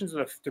dimensions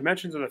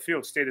of the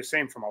field stay the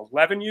same from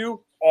 11U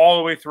all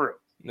the way through.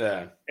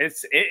 yeah. It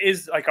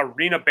is like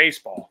arena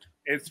baseball.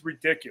 It's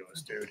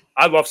ridiculous, dude.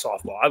 I love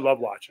softball. I love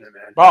watching it,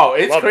 man. Oh,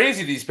 it's Love it.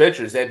 crazy, these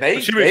pitchers. They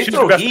She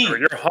throw the best heat. ever.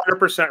 You're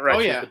 100% right. Oh,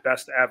 She's yeah. the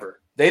best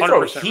ever. They throw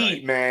 100% heat,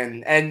 right.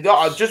 man. And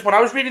just when I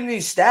was reading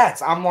these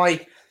stats, I'm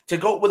like, to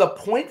go with a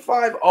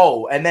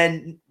 0.50 and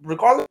then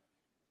regardless,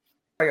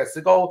 I guess,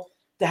 to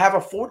have a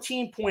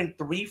 14.34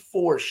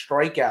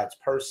 strikeouts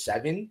per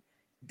 7,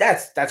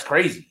 that's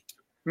crazy.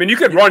 I mean, you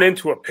could run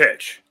into a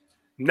pitch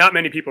Not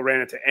many people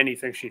ran into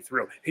anything she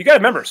threw. You got to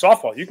remember,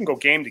 softball, you can go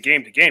game to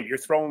game to game. You're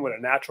throwing with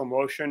a natural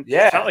motion.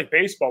 Yeah. It's not like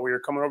baseball where you're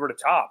coming over the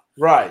top.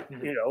 Right.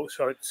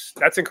 So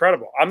that's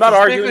incredible. I'm not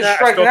arguing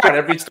that. I still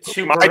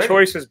think my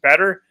choice is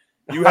better.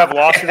 You have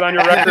losses on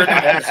your record. I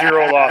have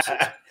 0 losses.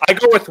 I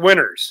go with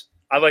winners.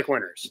 I like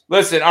winners.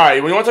 Listen, all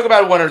right, when you want to talk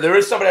about a winner, there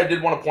is somebody I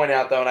did want to point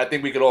out, though, and I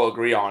think we could all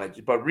agree on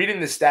it. But reading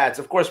the stats,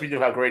 of course, we knew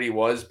how great he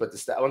was, but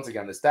once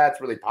again, the stats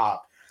really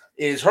pop,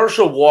 is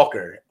Herschel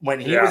Walker when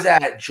he was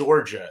at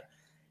Georgia.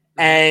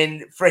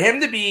 And for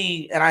him to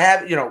be, and I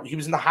have, he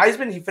was in the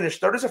Heisman. He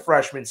finished 3rd as a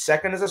freshman,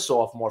 2nd as a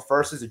sophomore,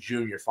 1st as a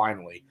junior,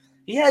 finally.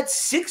 He had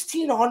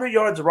 1,600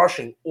 yards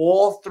rushing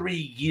all 3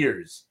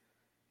 years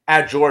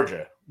at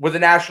Georgia with a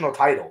national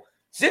title.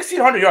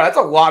 1,600 yards, that's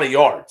a lot of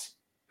yards.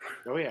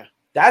 Oh, yeah.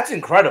 That's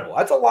incredible.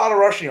 That's a lot of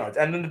rushing yards.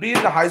 And then to be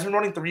in the Heisman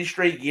running 3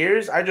 straight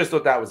years, I just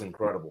thought that was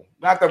incredible.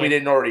 Not that we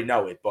didn't already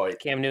know it, but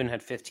Cam Newton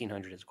had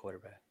 1,500 as a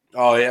quarterback.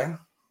 Oh, yeah?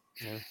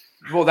 Yeah.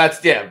 Well,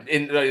 that's,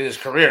 in his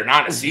career,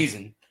 not in a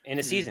season. In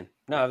a season.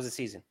 No, it was a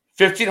season.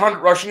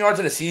 1,500 rushing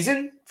yards in a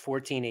season?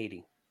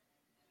 1,480.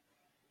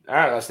 All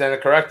right, I'll stand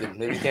corrected.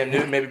 Maybe Cam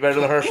Newton, maybe better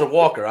than Herschel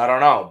Walker. I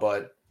don't know,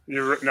 but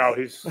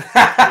he's.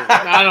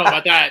 I don't know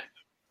about that.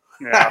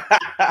 Yeah.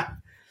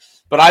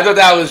 But I thought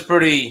that was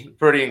pretty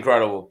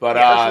incredible. But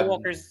Herschel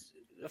Walker's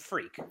a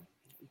freak.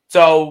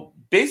 So,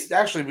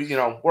 actually,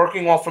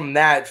 working off from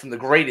the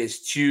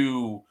greatest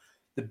to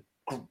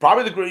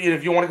probably the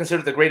if you want to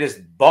consider it the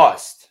greatest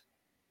bust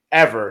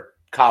ever,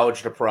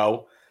 college to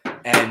pro.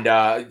 And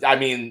I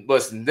mean,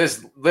 listen,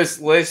 this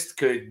list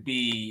could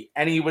be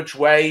any which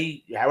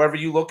way, however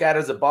you look at it,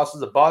 as a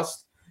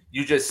bust.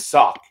 You just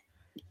suck.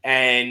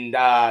 And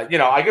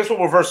I guess we'll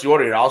reverse the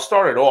order here. I'll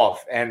start it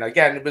off. And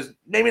again, it was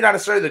maybe not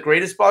necessarily the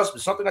greatest bust,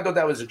 but something I thought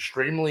that was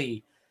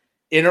extremely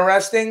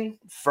interesting.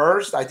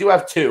 First, I do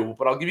have 2,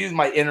 but I'll give you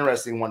my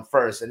interesting one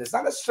first. And it's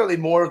not necessarily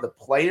more of the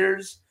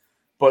players,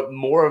 but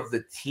more of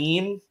the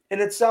team in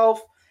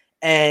itself.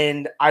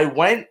 And I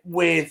went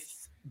with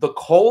the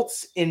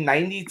Colts in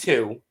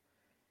 92.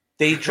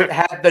 They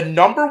had the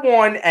number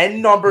 1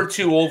 and number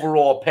 2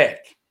 overall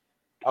pick.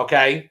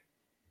 Okay.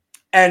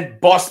 And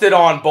busted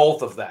on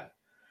both of them.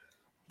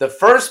 The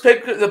first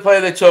pick, the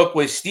player they took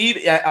was Steve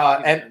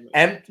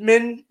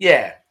Emtman.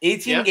 Yeah.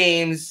 18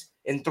 games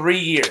in 3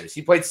 years.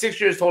 He played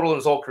 6 years total in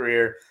his whole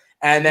career.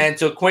 And then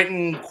to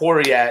Quentin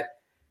Coryatt,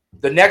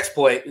 the next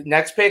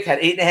pick had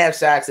 8.5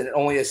 sacks and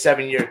only a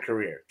 7-year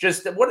career.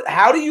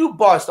 How do you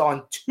bust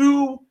on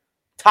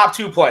top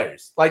 2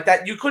 players like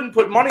that? You couldn't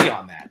put money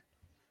on that.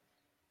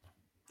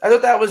 I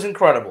thought that was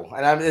incredible.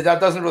 And that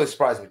doesn't really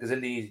surprise me because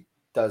Indy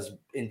does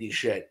indie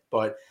shit.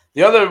 But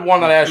the other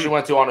one that I actually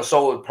went to on a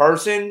solo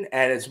person,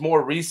 and it's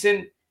more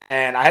recent,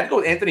 and I had to go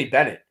with Anthony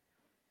Bennett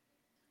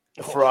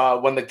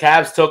for when the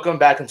Cavs took him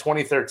back in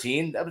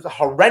 2013. That was a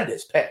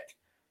horrendous pick.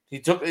 He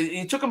took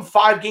him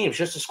 5 games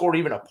just to score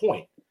even a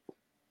point.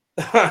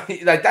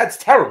 Like, that's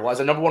terrible as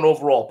a number 1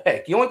 overall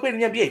pick. He only played in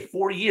the NBA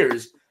 4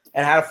 years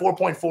and had a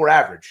 4.4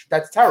 average.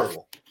 That's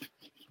terrible.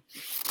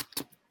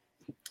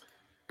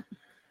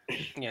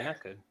 Yeah,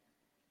 not good.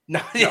 No,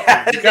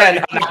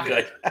 not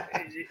good.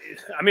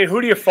 I mean,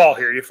 who do you fault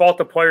here? You fault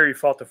the player, you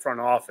fault the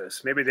front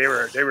office. Maybe they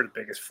were the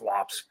biggest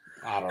flops.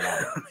 I don't know.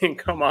 I mean,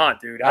 come on,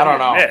 dude. I don't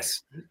know.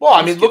 Well,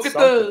 I mean, look at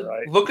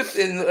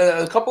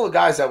a couple of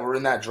guys that were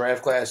in that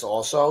draft class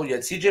also. You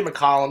had CJ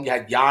McCollum, you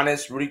had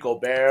Giannis, Rudy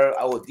Gobert,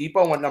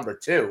 Oladipo went number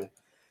 2.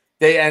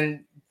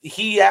 And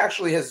he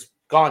actually has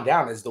gone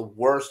down as the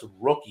worst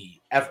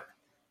rookie ever.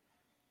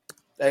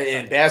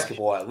 In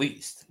basketball, at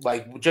least.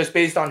 Like, just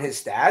based on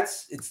his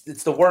stats,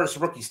 it's the worst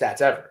rookie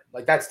stats ever.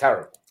 Like, that's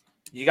terrible.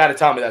 You got to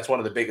tell me that's one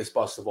of the biggest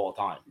busts of all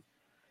time.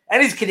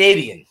 And he's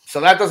Canadian,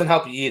 so that doesn't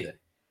help you either.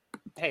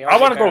 Hey, I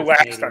want to go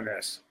last on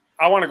this.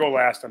 I want to go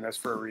last on this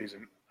for a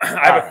reason.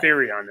 I have a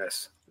theory on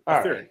this.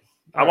 I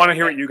want to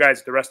hear what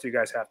the rest of you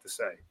guys have to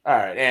say. All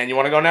right, and you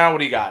want to go now? What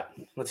do you got?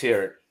 Let's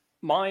hear it.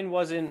 Mine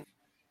wasn't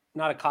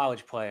not a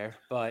college player,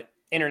 but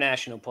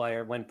international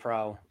player, went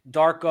pro.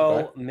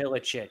 Darko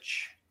Milicic.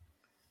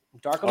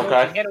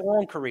 Milicic, he had a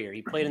long career.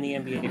 He played in the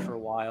NBA for a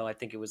while. I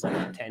think it was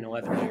like 10,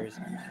 11 years.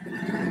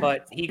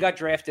 But he got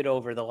drafted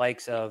over the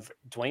likes of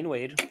Dwayne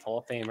Wade, Hall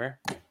of Famer,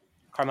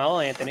 Carmelo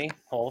Anthony,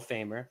 Hall of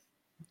Famer,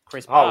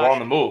 Chris Bosh. Oh, we're on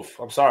the move.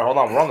 I'm sorry. Hold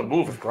on. We're on the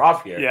move with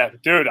Graf here. Yeah,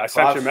 dude, I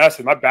sent you a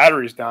message. My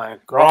battery's dying.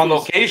 We're on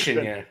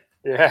location here.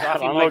 Yeah.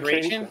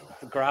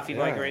 Graphy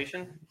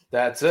migration.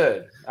 That's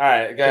it. All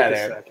right. Go ahead,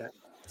 Eric.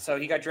 So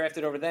he got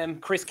drafted over them.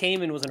 Chris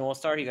Kaman was an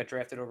all-star. He got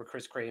drafted over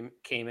Chris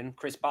Kaman.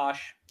 Chris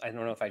Bosh, I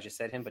don't know if I just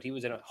said him, but he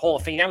was in a Hall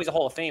of Fame. Now he's a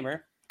Hall of Famer.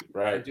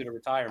 Right. Due to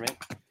retirement.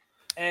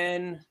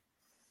 And,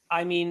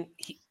 I mean,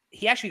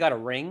 he actually got a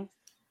ring.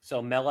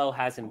 So Melo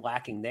has him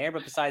lacking there.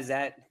 But besides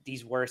that,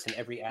 he's worse in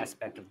every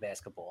aspect of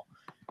basketball.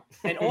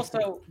 And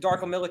also,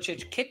 Darko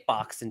Milicic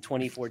kickboxed in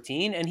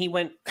 2014, and he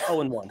went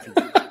 0-1.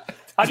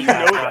 How do you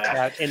know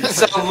that?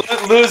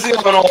 So losing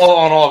on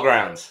all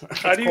grounds.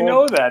 How do you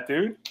know that,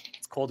 dude?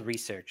 Called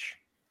research.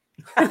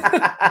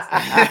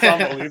 It's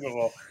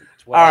unbelievable.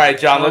 All right,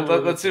 John.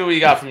 Let's see what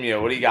you got from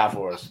you. What do you got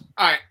for us?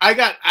 All right, I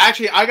got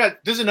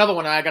this is another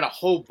one. I got a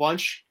whole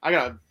bunch. I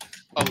got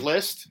a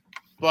list,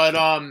 but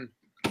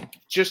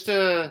just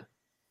two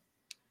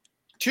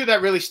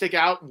that really stick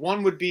out.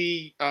 One would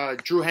be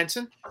Drew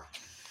Henson,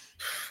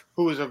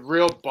 who was a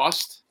real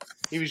bust.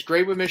 He was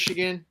great with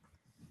Michigan,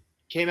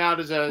 came out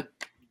as a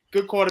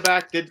good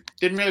quarterback.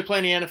 Didn't really play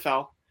in the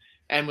NFL,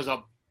 and was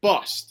a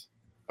bust,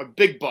 a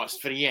big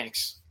bust for the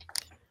Yanks.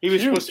 He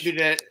was supposed to be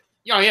the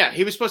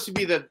he was supposed to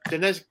be the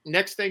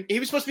next thing. He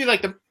was supposed to be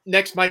like the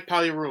next Mike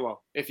Pagliarulo,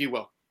 if you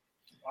will.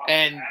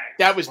 And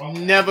that was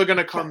never going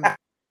to come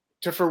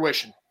to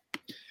fruition.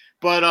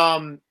 But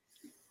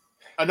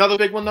another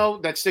big one, though,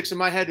 that sticks in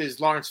my head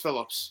is Lawrence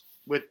Phillips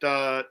with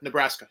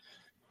Nebraska.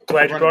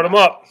 Glad you brought him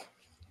up.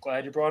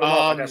 I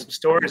got some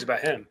stories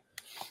about him.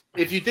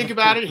 If you think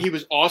about it, he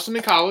was awesome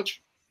in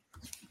college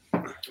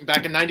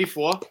back in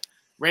 94.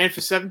 Ran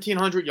for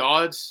 1,700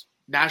 yards,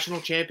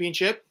 national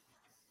championship.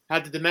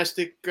 Had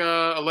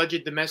the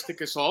alleged domestic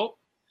assault,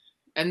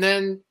 and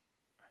then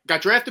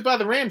got drafted by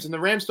the Rams, and the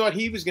Rams thought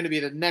he was going to be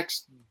the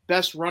next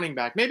best running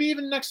back, maybe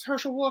even next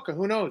Herschel Walker,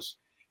 who knows?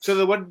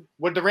 So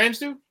what the Rams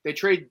do? They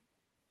trade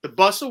the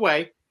bus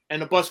away,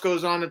 and the bus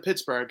goes on to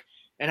Pittsburgh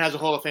and has a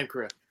Hall of Fame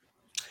career.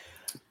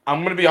 I'm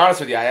going to be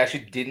honest with you. I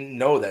actually didn't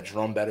know that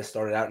Jerome Bettis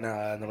started out in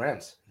the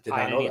Rams. Did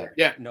not know that.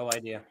 Yeah, no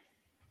idea.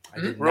 I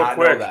did not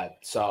know that.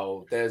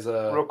 So there's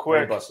a real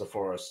quick buster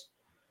for us.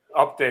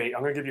 Update.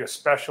 I'm going to give you a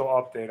special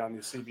update on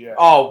the CBS.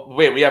 Oh,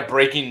 wait. We have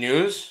breaking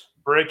news?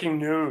 Breaking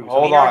news.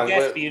 Hold on.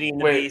 Guest Beauty and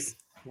the Beast.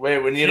 Wait,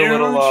 we need a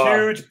little...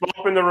 Huge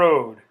bump in the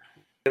road.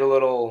 Need a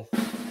little...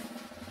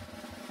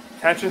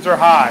 Tensions are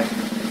high.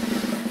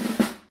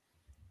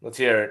 Let's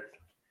hear it.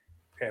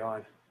 Okay,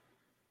 on.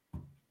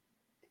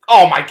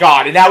 Oh, my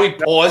God. And now he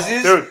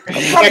pauses? Dude,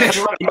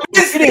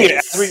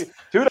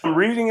 I'm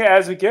reading it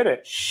as we get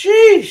it.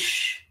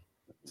 Sheesh.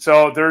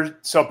 So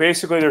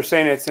basically they're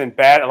saying it's in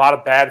a lot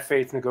of bad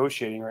faith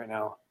negotiating right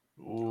now.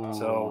 Ooh.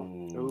 So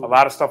a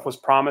lot of stuff was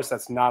promised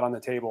that's not on the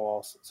table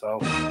also. So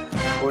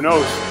who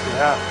knows?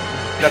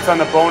 Yeah. That's on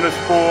the bonus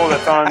pool.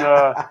 That's on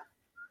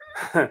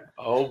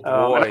oh boy.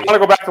 I want to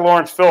go back to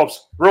Lawrence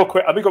Phillips real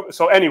quick. Let me go.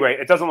 So anyway,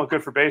 it doesn't look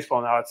good for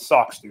baseball now. It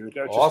sucks, dude.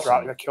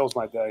 That kills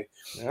my day.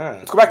 Yeah.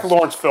 Let's go back to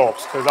Lawrence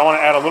Phillips because I want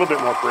to add a little bit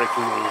more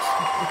breaking news.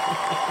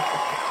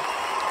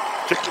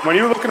 When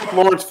you were looking at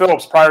Lawrence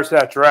Phillips prior to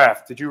that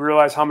draft, did you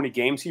realize how many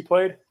games he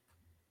played?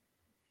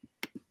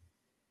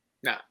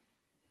 No.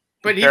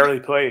 But he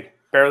barely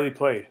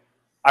played.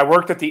 I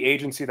worked at the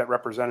agency that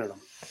represented him.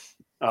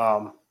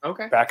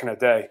 Okay. Back in the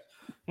day.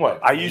 What?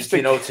 I used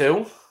to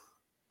 1902?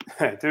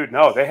 Dude,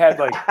 no. They had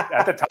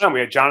at the time we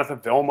had Jonathan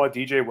Vilma,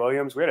 DJ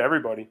Williams, we had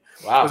everybody.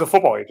 Wow. It was a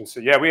football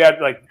agency. Yeah, we had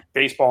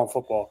baseball and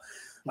football.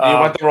 You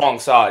went the wrong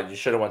side. You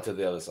should have went to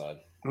the other side.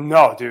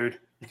 No, dude.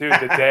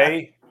 The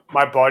day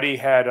my buddy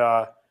had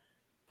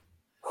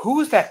who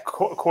was that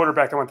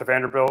quarterback that went to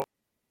Vanderbilt?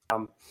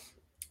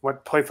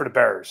 Played for the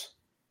Bears.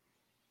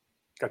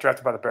 Got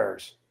drafted by the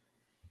Bears.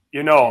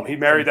 You know him. He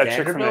married that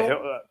chick from the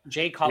hill.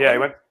 Jay Cutler. Yeah, he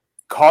went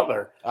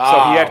Cutler. So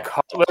he had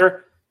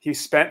Cutler. He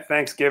spent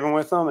Thanksgiving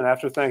with him, and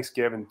after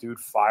Thanksgiving, dude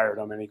fired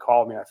him, and he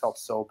called me. I felt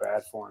so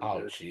bad for him.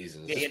 Oh, dude. Jesus.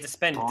 Yeah, you had to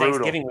spend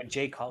Thanksgiving with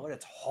Jay Cutler.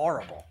 That's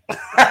horrible.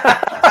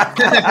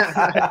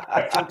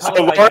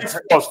 So Lawrence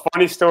Phillips,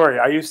 funny story.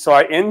 I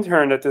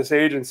interned at this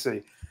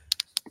agency,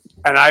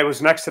 and I was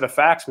next to the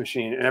fax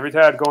machine, and every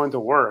time I'd go into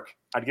work,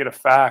 I'd get a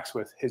fax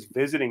with his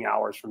visiting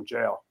hours from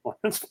jail.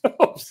 Lawrence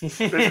Phillips,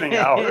 visiting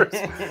hours.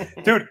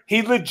 Dude,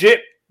 he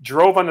legit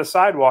drove on the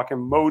sidewalk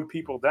and mowed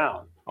people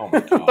down. Oh, my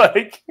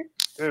God.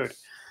 Dude.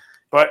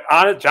 But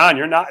on it, John,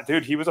 you're not,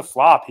 dude. He was a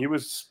flop. He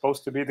was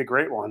supposed to be the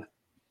great one.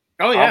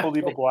 Oh yeah,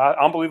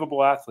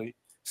 unbelievable athlete.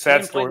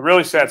 Sad story,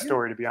 really sad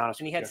story to be honest.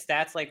 And he had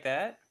stats like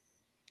that.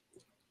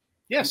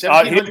 Yeah,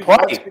 he didn't play.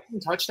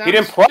 Touchdowns. He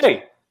didn't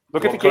play.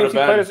 Look at the games he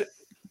played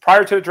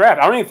prior to the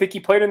draft. I don't even think he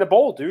played in the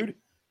bowl, dude.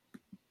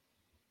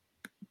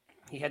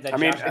 He had that.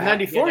 in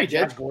 '94 he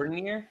did. Gordon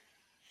year.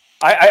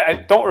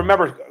 I don't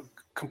remember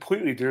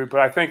completely, dude, but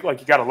I think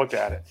you got to look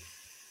at it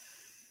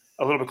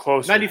a little bit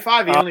closer.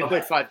 '95 he only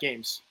played 5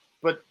 games.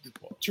 But the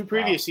 2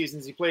 previous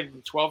seasons, he played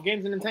in 12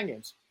 games and in 10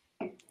 games.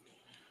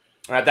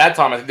 At that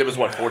time, I think there was,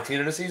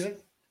 14 in a season?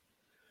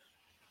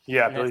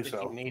 Yeah, I believe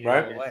so.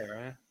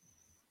 Right?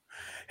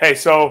 Hey,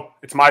 so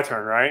it's my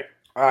turn, right?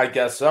 I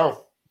guess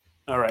so.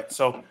 All right,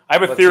 so I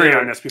have a theory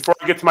on this. Before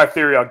I get to my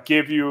theory, I'll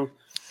give you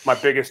my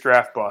biggest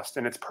draft bust,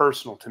 and it's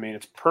personal to me. And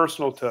it's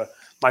personal to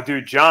my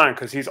dude, John,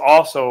 because he's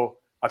also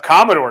a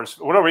Commodores.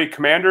 What are we,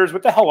 Commanders?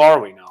 What the hell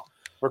are we now?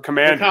 We're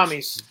Commanders.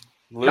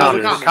 We're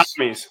commies.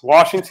 Commies.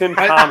 Washington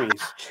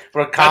commies.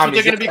 We're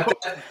commies.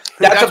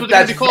 That's what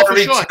they're going to be called for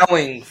short.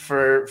 Telling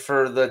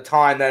for the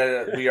time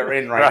that we are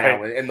in right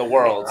now in the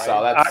world.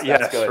 So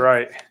that's good.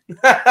 Right.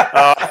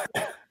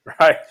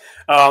 Right.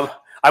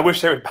 I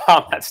wish they would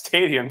bomb that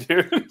stadium,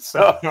 dude.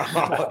 So,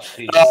 God.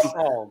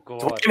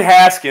 Dwayne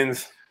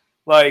Haskins,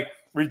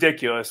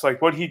 ridiculous.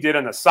 What he did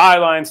on the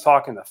sidelines,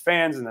 talking to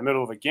fans in the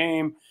middle of a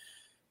game.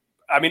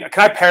 I mean,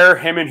 can I pair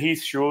him and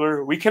Heath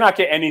Schuler? We cannot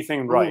get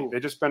anything right. Ooh.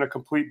 They've just been a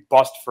complete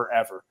bust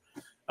forever.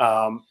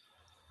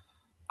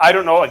 I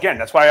don't know. Again,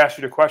 that's why I asked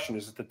you the question.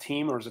 Is it the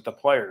team or is it the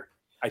player?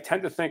 I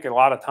tend to think a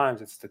lot of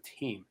times it's the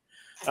team.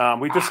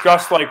 We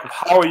discussed, like,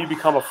 how you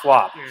become a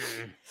flop.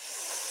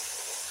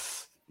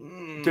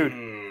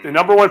 Dude, the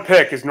number one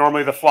pick is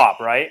normally the flop,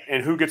 right?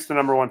 And who gets the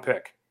number one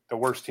pick? The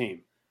worst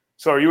team.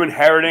 So are you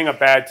inheriting a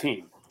bad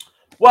team?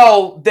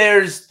 Well,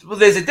 there's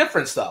a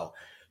difference, though.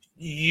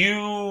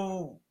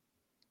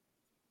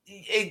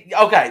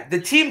 Okay,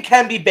 the team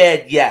can be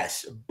bad,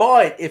 yes,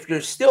 but if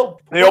you're still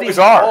They always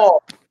are.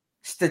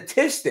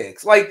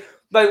 Statistics, like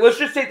let's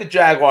just take the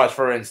Jaguars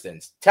for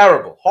instance.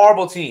 Terrible,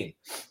 horrible team,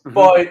 Mhm.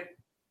 but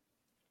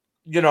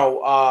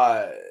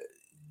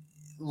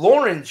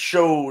Lawrence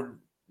showed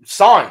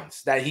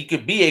signs that he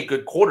could be a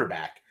good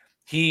quarterback.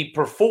 He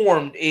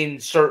performed in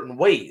certain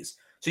ways,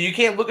 so you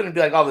can't look at him and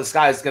be like, "Oh, this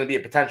guy's going to be a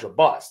potential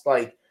bust."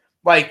 Like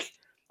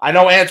I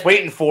know Ant's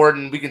waiting for it,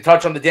 and we can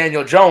touch on the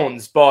Daniel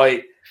Jones,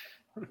 but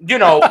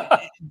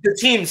the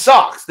team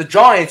sucks. The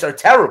Giants are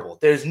terrible.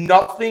 There's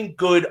nothing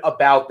good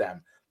about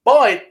them.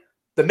 But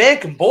the man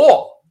can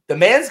ball. The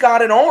man's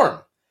got an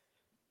arm.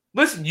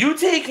 Listen, you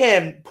take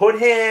him, put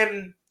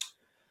him.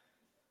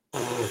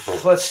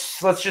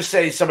 Let's just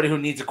say somebody who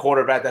needs a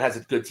quarterback that has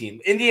a good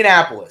team.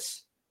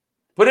 Indianapolis.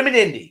 Put him in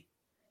Indy.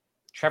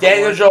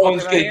 Daniel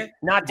Jones could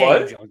not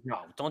Daniel Jones. No,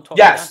 don't talk.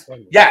 Yes.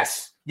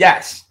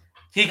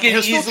 He can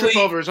He'll still easily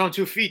trip over his own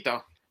 2 feet,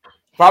 though.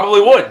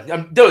 probably would.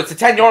 Dude, it's a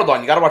 10-yard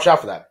line. You got to watch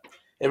out for that.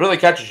 It really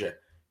catches you.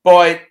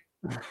 But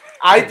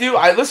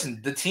I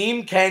listen, the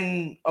team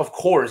can, of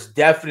course,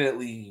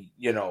 definitely,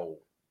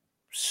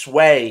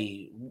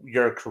 sway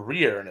your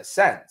career in a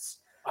sense.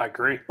 I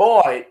agree.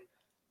 But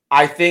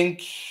I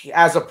think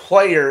as a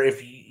player,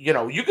 if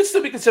you can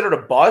still be considered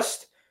a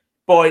bust,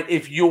 but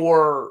if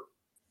you're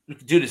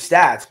due to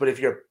stats, but if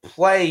your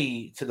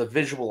play to the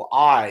visual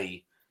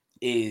eye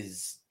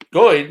is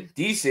good,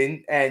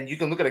 decent, and you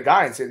can look at a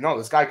guy and say, no,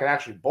 this guy can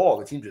actually ball,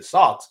 the team just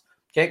sucks,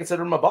 can't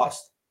consider him a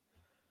bust.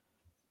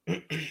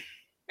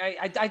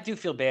 I do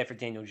feel bad for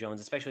Daniel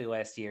Jones, especially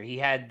last year. He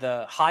had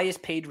the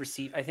highest paid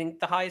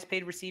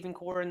receiving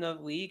core in the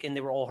league, and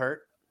they were all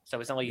hurt. So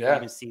it's not like you can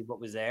even see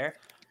what was there.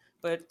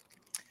 But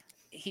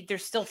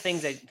there's still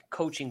things that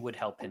coaching would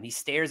help him. He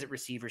stares at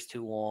receivers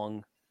too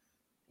long.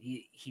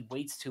 He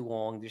waits too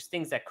long. There's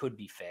things that could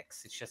be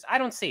fixed. It's just I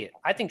don't see it.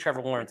 I think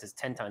Trevor Lawrence is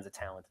 10 times the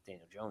talent that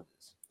Daniel Jones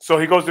is. So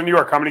he goes to New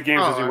York. How many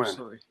games does he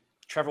absolutely. win?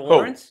 Trevor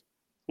Lawrence?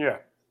 Yeah.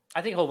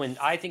 I think he'll win.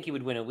 I think he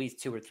would win at least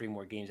 2 or 3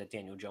 more games that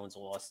Daniel Jones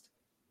lost.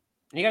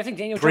 And you got to think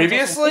Daniel Jones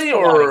previously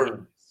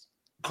or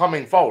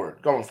going forward?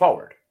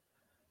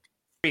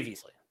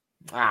 Previously.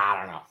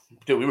 I don't know.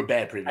 Dude, we were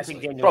bad previously. I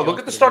think Bro, look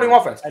at the starting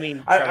offense. I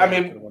mean,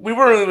 we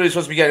weren't really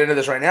supposed to be getting into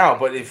this right now,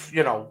 but if,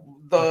 because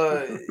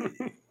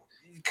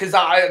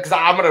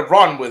I'm going to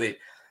run with it.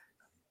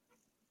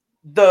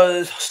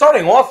 The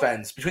starting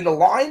offense between the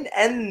line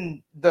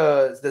and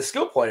the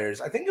skill players,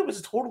 I think it was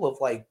a total of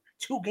like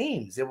 2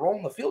 games. They were all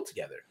on the field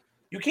together.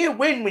 You can't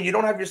win when you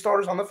don't have your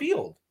starters on the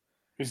field.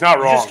 He's not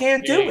wrong. You just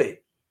can't do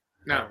it.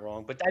 Not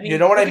wrong. But I mean, you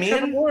know what I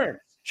mean?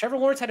 Trevor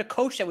Lawrence had a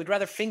coach that would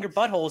rather finger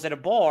buttholes at a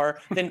bar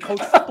than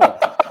coach football.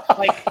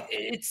 Like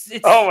it's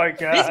oh my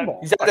god, abysmal.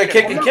 He's out there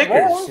kicking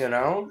kickers,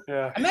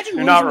 Yeah, imagine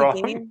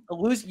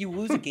you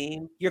lose a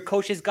game. Your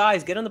coach's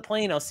guys get on the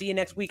plane. I'll see you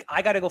next week.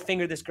 I got to go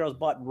finger this girl's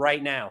butt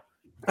right now.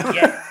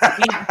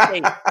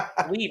 Yeah,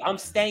 leave. I'm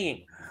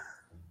staying.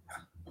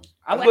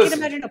 I can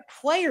imagine a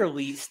player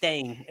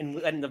staying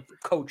and the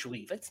coach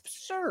leave. It's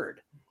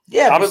absurd.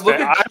 Yeah, I don't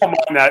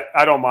mind that.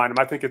 I don't mind him.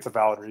 I think it's a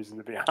valid reason,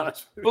 to be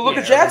honest. But look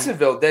at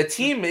Jacksonville. Their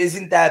team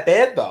isn't that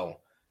bad, though.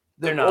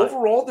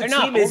 Overall, the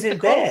team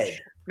isn't bad.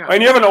 No.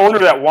 And you have an owner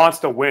that wants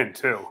to win,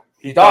 too.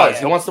 He does.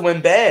 He wants to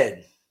win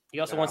bad. He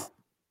also wants...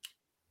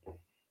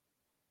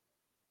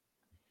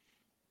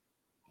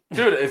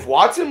 Dude, if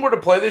Watson were to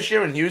play this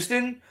year in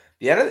Houston,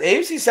 the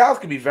AFC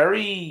South could be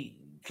very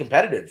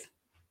competitive.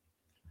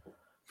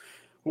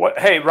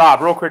 Hey, Rob,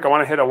 real quick, I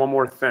want to hit on one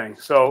more thing.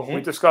 So we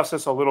discussed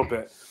this a little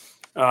bit.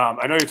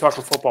 I know you're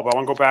talking football, but I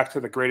want to go back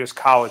to the greatest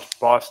college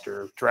bust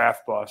or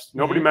draft bust.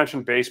 Nobody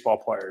mentioned baseball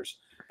players,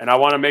 and I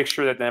want to make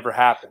sure that never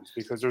happens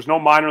because there's no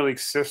minor league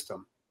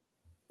system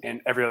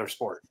in every other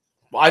sport.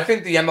 Well, I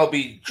think the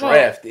MLB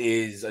draft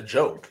is a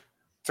joke.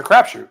 It's a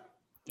crapshoot.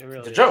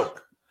 It's a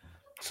joke.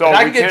 So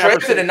I can get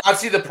drafted and not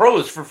see the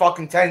pros for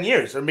fucking 10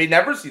 years, or may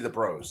never see the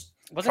pros.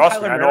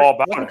 Trust me, I know all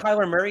about it.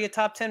 Kyler Murray a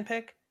top 10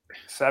 pick?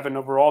 7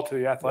 overall to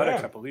the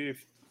Athletics, I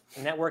believe.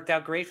 And that worked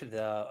out great for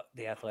the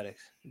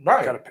Athletics.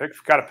 Right. Got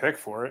a pick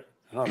for it.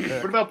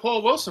 What about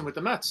Paul Wilson with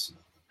the Mets?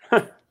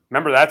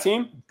 Remember that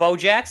team? Bo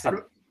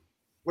Jackson.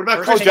 What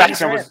about Bo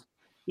Jackson was?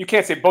 You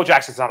can't say Bo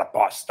Jackson's not a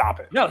bust. Stop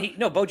it.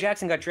 No, Bo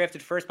Jackson got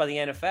drafted first by the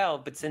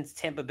NFL, but since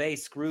Tampa Bay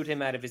screwed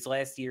him out of his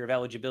last year of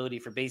eligibility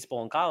for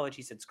baseball in college,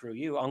 he said, "Screw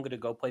you, I'm going to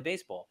go play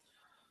baseball."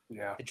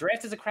 Yeah. The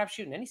draft is a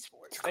crapshoot in any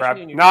sport.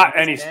 Not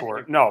any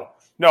sport. No.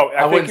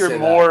 I think you're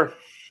more.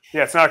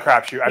 Yeah, it's not a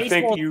crapshoot. I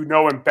Baseball-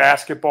 think in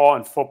basketball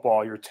and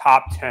football, your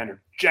top 10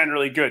 are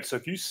generally good. So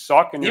if you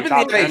suck in your Even the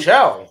top 10,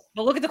 NHL.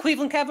 But look at the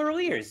Cleveland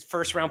Cavaliers,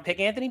 first round pick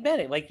Anthony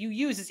Bennett. Like you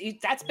use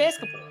that's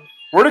basketball.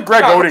 where did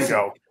Greg No, Oden listen.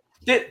 go?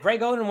 Greg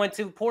Oden went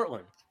to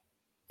Portland.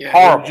 Yeah.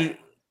 Horrible.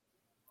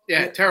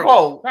 Yeah, terrible.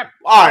 Well, Crap.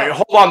 all right,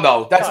 hold on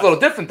though. That's a little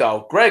different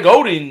though. Greg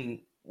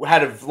Oden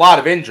had a lot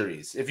of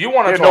injuries. If you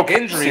want He to had no talk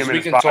injuries, calcium in we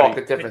his can body. talk a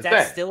But different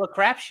that's thing. still a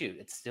crapshoot.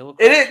 It's still a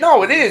crapshoot. It is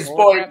no, it is. It's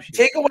all But a crapshoot.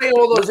 take away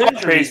all those Not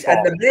injuries, baseball.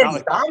 and the man's Not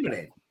like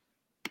dominant.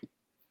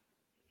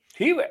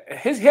 He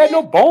had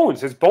no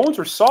bones. His bones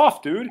were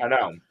soft, dude. I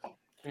know.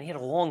 And he had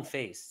a long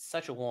face,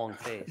 such a long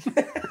face.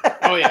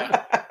 Oh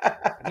yeah.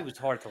 He was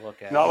hard to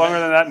look at. Not longer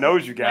than that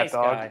nose you got, Nice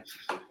dog. guy.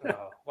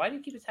 Oh, why do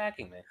you keep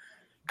attacking me?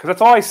 Because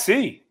that's all I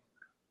see.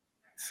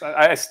 So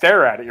I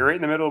stare at it. You're right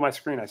in the middle of my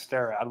screen. I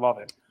stare at it. I love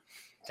it.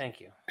 Thank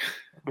you.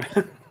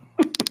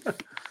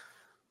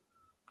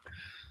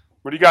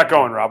 What do you got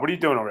going, Rob? What are you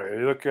doing over there?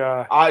 You look.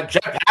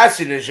 Jeff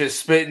Passion is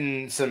just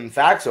spitting some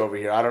facts over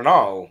here. I don't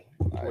know.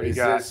 What do you Is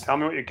got? this- Tell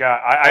me what you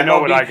got. I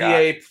know what I got.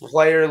 MLBPA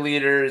player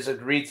leaders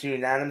agreed to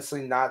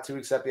unanimously not to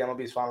accept the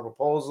MLB's final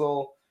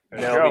proposal.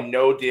 There There you will go. be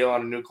no deal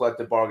on a new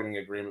collective bargaining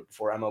agreement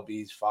before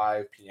MLB's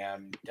 5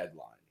 p.m.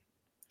 deadline.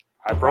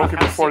 I broke it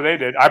before they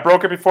did. I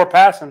broke it before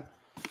passing.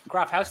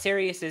 Groff, how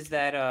serious is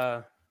that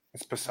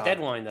It's Passan.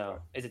 deadline though?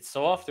 Is it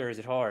soft or is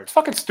it hard? It's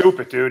fucking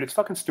stupid, dude. It's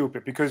fucking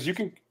stupid because you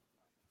can.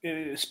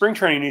 Spring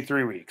training, you need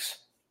 3 weeks.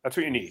 That's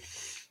what you need.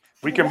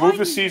 We can move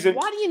the season.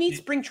 Why do you need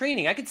spring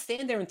training? I could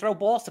stand there and throw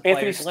balls to players.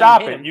 Anthony, and let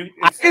stop them hit it. 'em. You.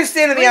 I can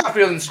stand in the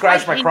outfield and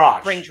scratch my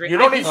crotch. You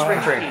don't need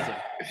spring training. The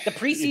You do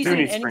preseason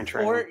need and spring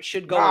training. sport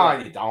should go. No,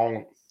 away. you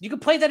don't. You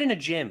could play that in a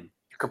gym.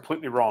 You're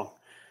completely wrong.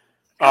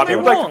 How am I They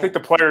would like to wrong? think the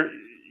player.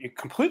 You're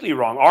completely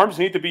wrong. Arms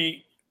need to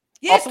be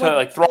Yes, up to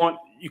like throwing.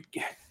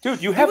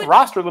 Dude, you have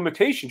roster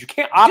limitations. You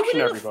can't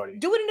option everybody.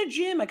 Do it in a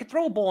gym. I could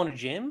throw a ball in a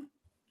gym.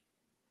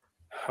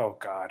 Oh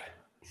God.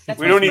 That's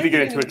We why don't need to spring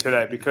get into it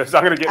today because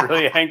I'm going to get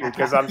really angry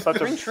because I'm such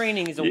Spring a.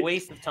 training is a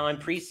waste of time.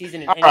 Preseason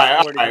and All any right,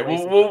 all sport is a right.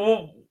 waste of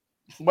We'll,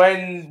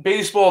 when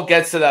baseball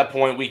gets to that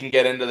point, we can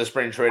get into the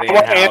spring training. I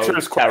want to answer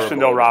this question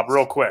though, Rob,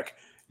 real quick.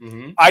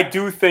 Mm-hmm. I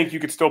do think you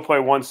could still play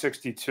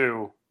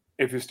 162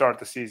 if you start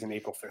the season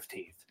April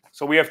 15th.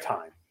 So we have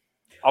time.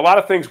 A lot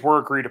of things were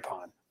agreed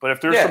upon, but if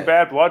there's some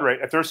bad blood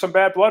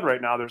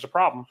right now, there's a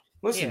problem.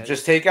 Listen, Yeah.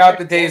 just take out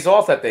the days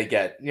off that they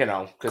get,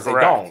 because they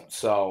Correct. don't.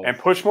 So And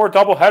push more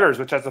double headers,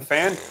 which as a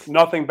fan,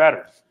 nothing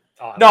better.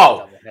 Oh, I No.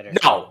 love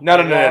doubleheader. no.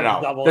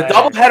 The Doubleheader.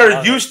 doubleheader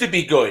Love used to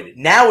be good.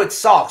 Now it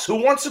sucks.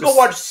 Who wants to go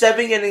watch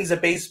 7 innings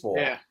of baseball?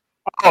 Yeah.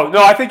 Oh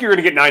no, I think you're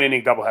going to get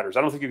 9-inning doubleheaders.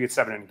 I don't think you get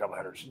 7-inning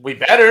doubleheaders. We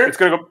better. It's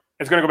going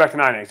to go back to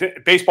 9 innings.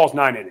 Baseball's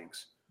 9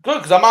 innings. Good,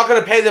 because I'm not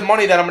going to pay the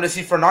money that I'm going to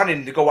see for 9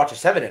 inning to go watch a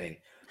 7 inning.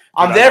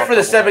 I'm I there love for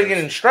the doubleheaders. 7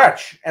 inning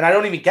stretch, and I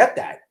don't even get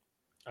that.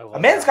 I love A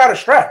man's that. got to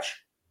stretch.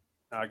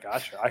 I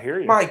gotcha. I hear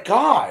you. My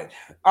God.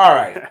 All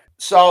right.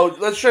 So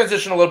let's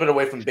transition a little bit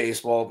away from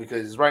baseball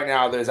because right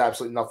now there's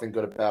absolutely nothing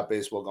good about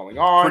baseball going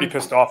on. Pretty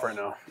pissed off right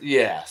now.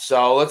 Yeah.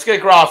 So let's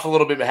get Groff a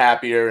little bit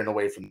happier and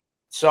away from.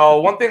 So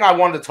one thing I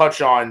wanted to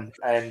touch on,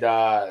 and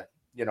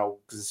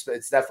because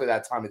it's definitely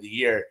that time of the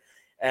year,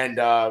 and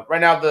right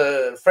now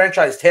the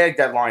franchise tag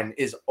deadline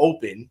is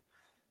open,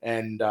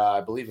 and I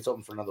believe it's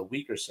open for another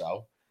week or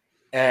so.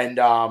 And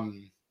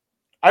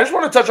I just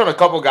want to touch on a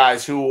couple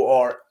guys who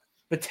are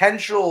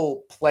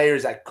potential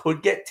players that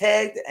could get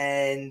tagged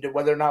and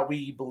whether or not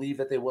we believe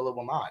that they will or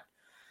will not.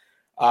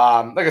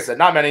 Like I said,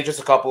 not many, just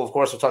a couple. Of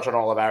course, we'll touch on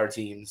all of our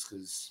teams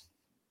because,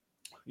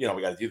 we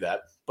got to do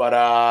that.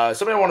 But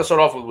somebody I want to start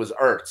off with was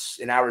Ertz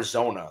in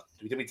Arizona.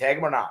 Do we think we tag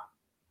him or not?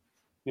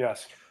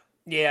 Yes.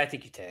 Yeah, I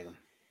think you tag him.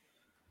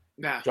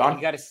 Nah. John?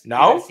 You got to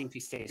No? see if he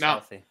stays No.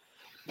 healthy.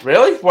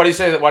 Really? Why do you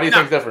say that? Why do you No.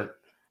 think different?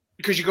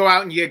 Because you go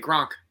out and you get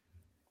Gronk.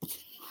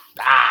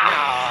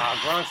 Ah,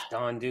 Gronk's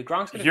done, dude.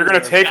 Gronk's gonna. You're go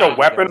going to where take a he's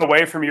weapon going.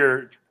 away from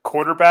your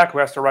quarterback who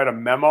has to write a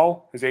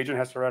memo. His agent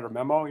has to write a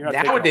memo. You're not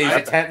taking a Nowadays,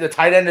 weapon. the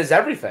tight end is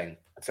everything.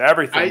 It's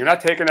everything. I- You're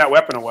not taking that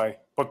weapon away.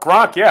 But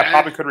Gronk, yeah, I-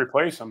 probably could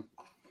replace him.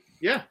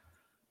 Yeah.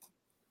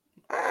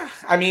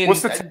 I mean,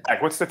 What's the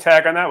tag? What's the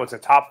tag on that? What's the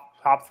top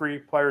 3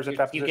 players at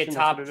that You position? get That's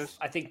top. what it is?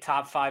 I think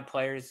top 5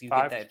 players. You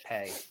 5? get that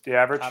pay. The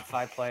average? Top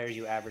 5 players,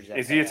 you average that.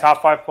 Is he a pay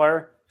top 5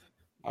 player?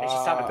 They should,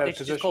 stop, that they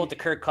should just call it the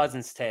Kirk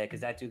Cousins tag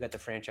because that dude got the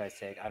franchise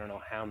tag. I don't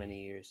know how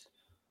many years.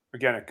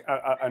 Again,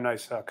 a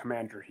nice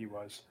commander he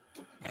was.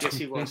 Yes,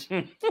 he was.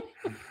 Shouldn't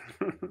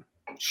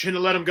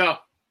have let him go.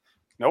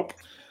 Nope.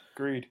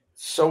 Agreed.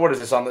 So what is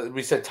this on the?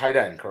 We said tight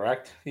end,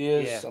 correct? He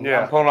is.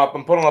 Yeah. I'm pulling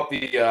up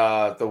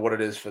the what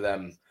it is for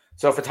them.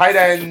 So for tight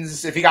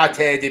ends, if he got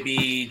tagged, it'd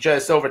be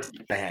just over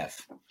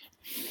 10.5.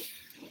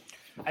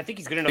 I think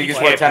he's good enough. Think he's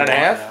player worth 10 and a to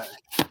half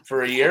want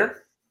for a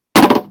year.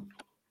 that.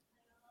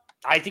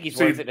 I think he's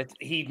So worth it.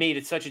 He made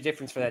it such a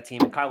difference for that team.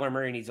 And Kyler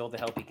Murray needs all the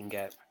help he can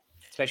get,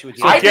 especially with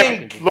So the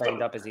think-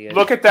 trained up as he is.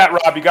 Look at that,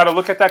 Rob. You got to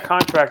look at that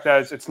contract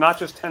as it's not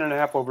just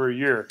 10.5 over a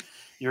year.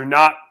 You're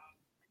not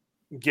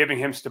giving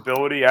him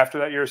stability after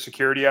that year,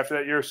 security after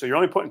that year. So you're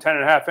only putting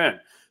 10.5 in.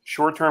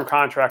 Short-term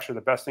contracts are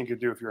the best thing you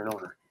could do if you're an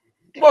owner.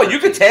 Well, you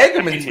could tag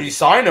him and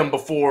re-sign him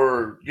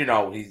before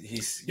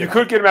he's. You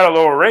could get him at a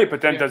lower rate, but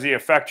then does he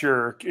affect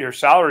your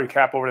salary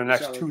cap over the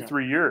next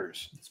 2-3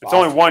 years? It's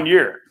only 1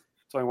 year.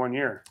 It's only 1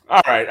 year.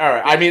 All right.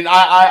 I mean,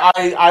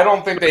 I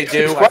don't think they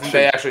do. I think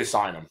they actually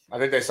sign him. I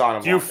think they sign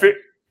him.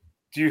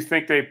 Do you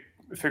think they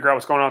figure out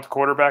what's going on with the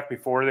quarterback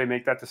before they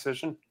make that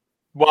decision?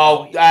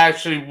 Well,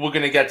 actually, we're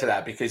going to get to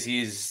that because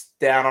he's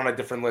down on a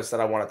different list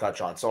that I want to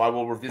touch on. So I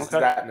will revisit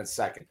that in a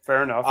second.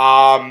 Fair enough.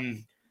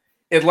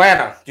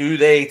 Atlanta, do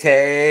they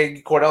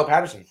tag Cordell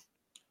Patterson?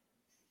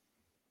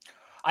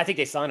 I think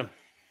they sign him.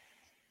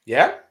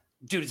 Yeah?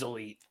 Dude's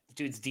elite.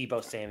 Dude's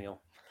Debo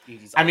Samuel.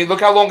 I mean,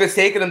 look how long it's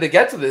taken him to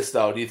get to this,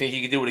 though. Do you think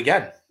he could do it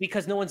again?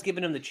 Because no one's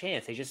given him the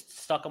chance. They just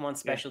stuck him on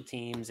special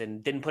teams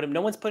and didn't put him.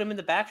 No one's put him in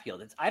the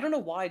backfield. I don't know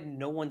why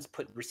no one's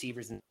put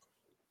receivers in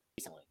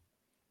recently.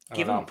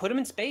 Put him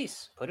in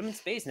space. Put him in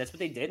space, and that's what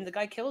they did, and the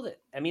guy killed it.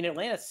 I mean,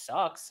 Atlanta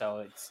sucks,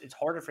 so it's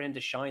harder for him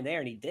to shine there,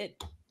 and he did.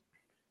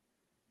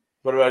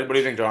 What do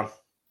you think, John?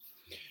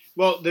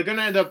 Well, they're going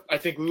to end up, I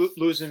think,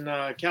 losing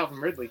Calvin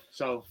Ridley,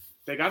 so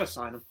they got to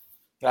sign him.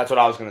 That's what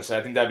I was going to say.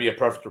 I think that'd be a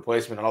perfect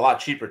replacement and a lot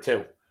cheaper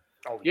too.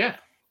 Oh yeah,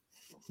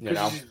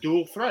 because he's a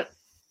dual threat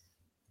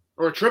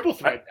or a triple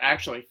threat,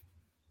 actually.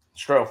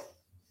 It's true.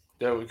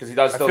 Because he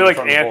does still the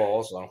ball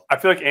also. I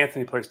feel like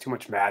Anthony plays too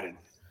much Madden.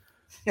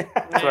 That's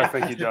what I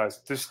think he does.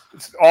 Just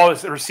all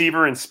this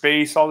receiver in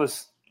space, all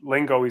this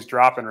lingo he's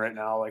dropping right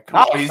now. Like,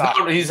 he's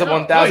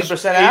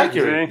 1,000%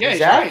 accurate.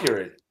 He's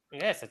accurate.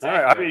 Yes, it's all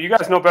right. I mean, you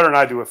guys know better than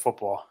I do with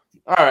football.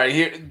 All right,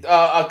 here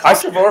a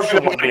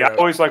controversial one. I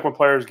always like when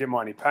players get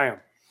money. Pay them.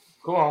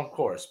 Cool, of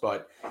course.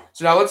 But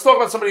so now let's talk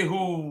about somebody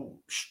who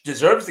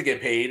deserves to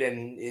get paid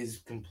and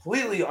is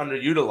completely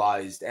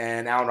underutilized.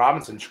 And Allen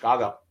Robinson,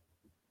 Chicago.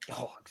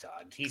 Oh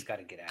God, he's got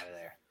to get out of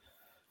there.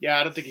 Yeah,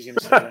 I don't think he's going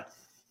to stay there.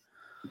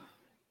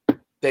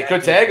 They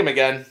could tag him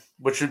again,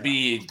 which would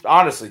be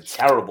honestly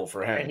terrible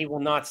for him. And he will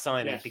not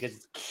sign it because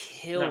it's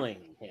killing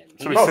him.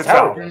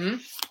 Terrible.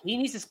 He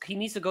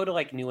needs to go to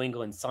like New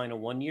England, sign a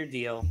 1-year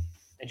deal,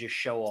 and just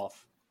show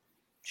off.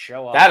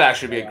 That'd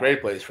actually be a great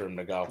place for him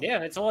to go. Yeah,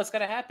 that's all that's got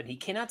to happen. He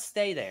cannot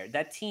stay there.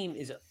 That team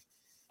is.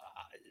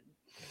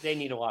 They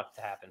need a lot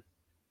to happen.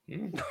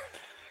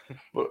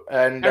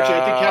 And actually,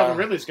 I think Calvin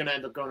Ridley's going to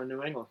end up going to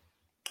New England.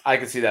 I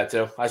can see that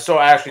too. I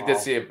actually did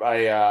see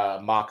a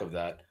mock of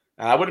that.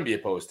 And I wouldn't be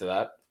opposed to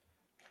that.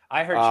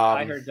 I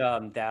heard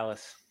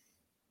Dallas.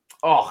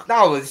 Oh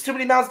no, there's too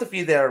many mouths to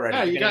feed there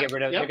already. They're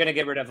going to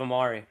get rid of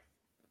Amari.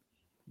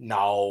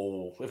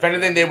 No, if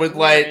anything, they would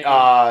let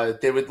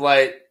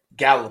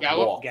Gallup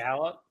walk.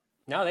 Gallup?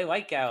 No, they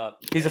like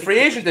Gallup. He's a free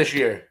agent this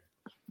year.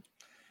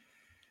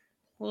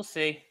 We'll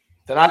see.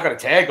 They're not going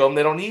to tag him.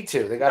 They don't need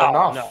to. They got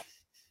enough. No.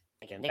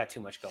 Again, they got too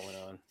much going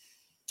on.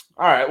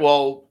 All right.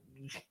 Well,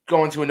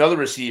 going to another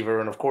receiver,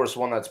 and of course,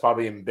 one that's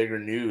probably in bigger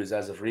news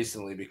as of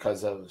recently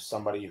because of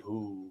somebody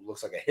who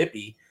looks like a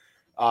hippie,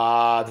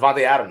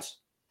 Devontae Adams.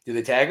 Do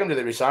they tag him? Do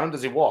they resign him?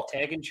 Does he walk?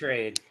 Tag and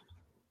trade.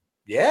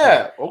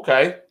 Yeah.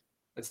 Okay.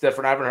 That's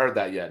different. I haven't heard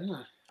that yet.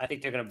 I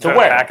think they're going to win a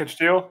package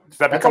deal. Does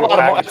that become a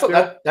package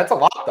deal? That's a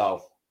lot,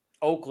 though.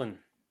 Oakland,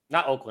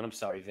 not Oakland. I'm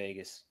sorry,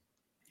 Vegas.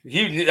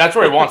 That's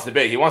where he wants to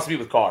be. He wants to be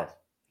with Carr.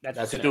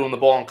 That's doing the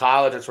ball in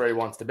college. That's where he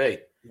wants to be.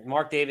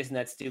 Mark Davis and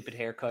that stupid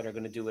haircut are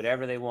going to do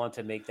whatever they want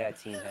to make that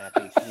team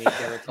happy. Make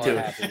Derek Carr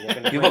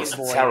happy. He looks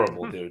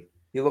terrible, dude.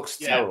 He looks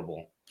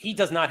terrible. He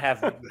does not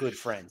have good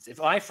friends. If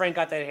my friend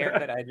got that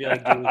haircut, I'd be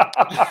like,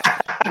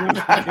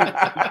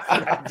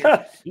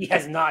 dude, he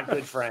has not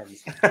good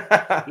friends. He's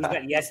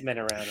got yes men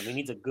around him. He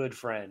needs a good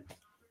friend.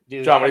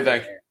 Dude, John, what do you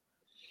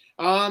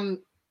think?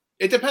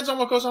 It depends on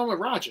what goes on with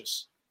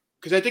Rodgers.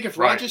 Because I think if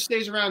Rodgers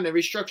stays around, they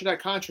restructure that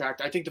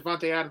contract, I think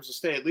Devontae Adams will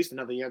stay at least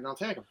another year, and they'll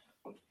take him.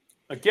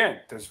 Again,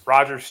 does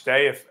Rodgers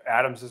stay if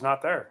Adams is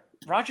not there?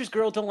 Rodgers'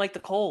 girl don't like the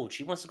cold.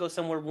 She wants to go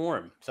somewhere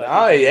warm. So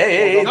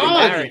they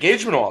called the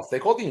engagement off. They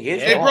called the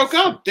engagement off. They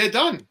broke up. They're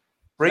done.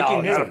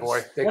 Breaking news.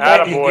 They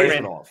got the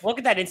engagement off. Look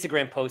at that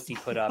Instagram post he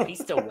put up.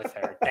 He's still with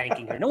her,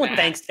 thanking her. No one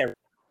thanks her.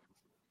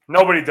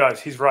 Nobody does.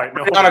 He's right.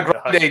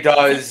 Nobody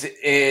does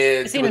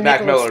is with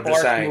Mac Miller.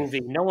 Just saying.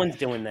 Movie. No one's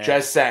doing that.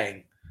 Just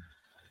saying.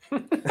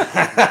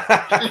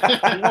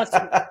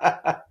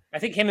 I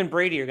think him and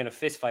Brady are going to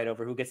fist fight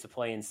over who gets to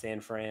play in San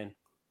Fran.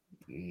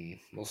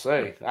 We'll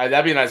see.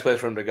 That'd be a nice place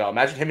for him to go.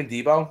 Imagine him and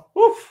Debo.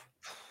 Woof.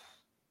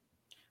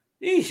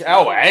 Eesh.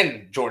 Oh,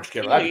 and George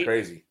Kittle. That'd be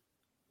crazy.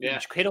 Yeah.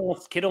 Kittle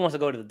wants to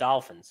go to the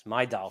Dolphins.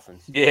 My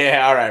Dolphins.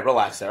 Yeah. All right.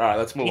 Relax there. All right.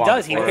 Let's move on. He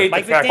does. He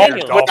Mike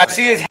McDaniel. I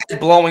see his head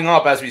blowing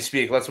up as we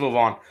speak. Let's move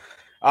on.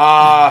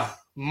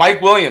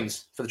 Mike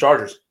Williams for the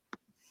Chargers.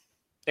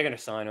 They're going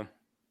to sign him.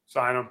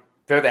 Sign him.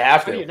 They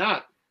have to. You're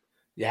not.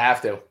 You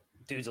have to.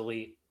 Dude's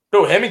elite.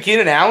 Who, him and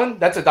Keenan Allen?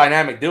 That's a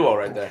dynamic duo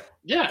right there.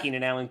 Yeah.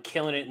 Keenan Allen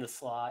killing it in the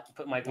slot.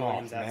 Put Mike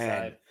Williams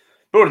outside.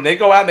 Dude, and they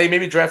go out and they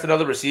maybe draft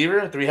another receiver,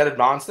 a 3-headed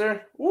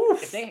monster.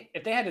 Oof.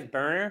 If they had his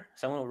burner,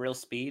 someone with real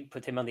speed,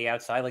 put him on the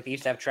outside like they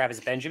used to have Travis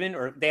Benjamin,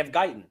 or they have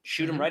Guyton.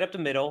 Shoot him right up the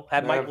middle,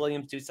 have Mike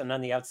Williams do something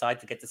on the outside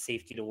to get the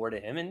safety toward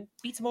him, and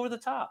beats him over the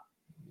top.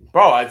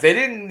 Bro, if they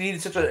didn't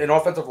need such an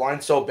offensive line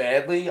so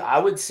badly, I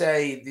would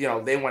say,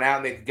 they went out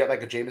and they could get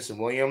like a Jameson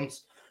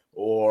Williams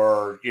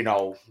or,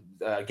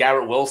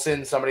 Garrett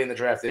Wilson, somebody in the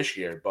draft this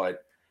year.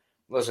 But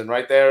listen,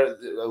 right there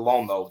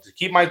alone, though, to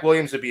keep Mike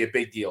Williams would be a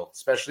big deal,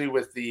 especially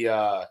with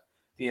the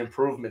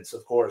improvements,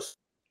 of course.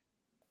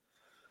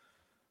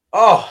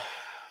 Oh,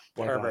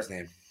 what was his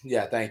name?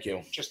 Yeah, thank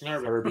you. Just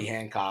nervous. Herbie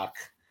Hancock.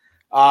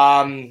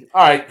 All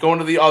right, going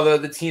to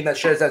the team that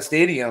shares that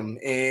stadium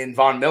in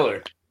Von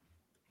Miller.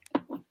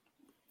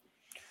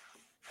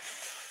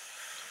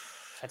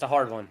 That's a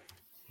hard one.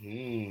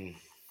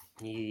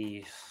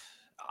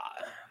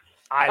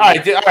 All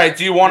right.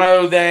 Do you want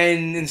to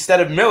then,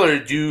 instead of Miller,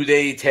 do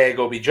they tag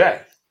OBJ?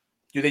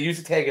 Do they use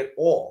the tag at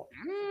all?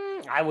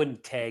 I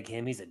wouldn't tag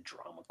him. He's a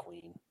drama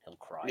queen. He'll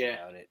cry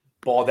about it.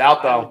 Balled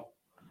out though.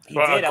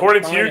 Well,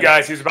 according to you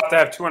guys, he's about to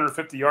have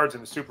 250 yards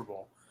in the Super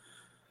Bowl.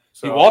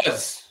 So. He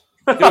was.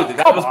 Dude,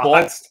 that was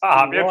ball.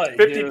 Stop.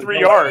 53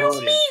 yards.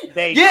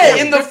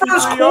 In the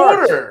first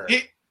quarter.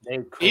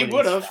 He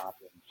would have.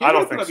 I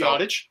don't think so.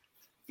 Yardage.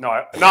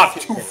 No, not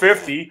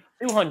 250.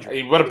 200.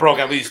 He would have broke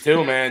at least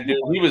 2, man. Dude,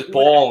 he was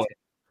balling.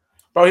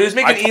 Bro, he was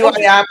making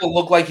Eli Apple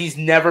look like he's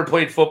never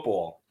played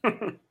football.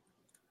 I'm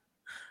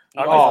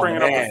just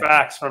bringing up the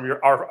facts from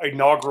our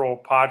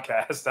inaugural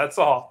podcast. That's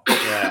all.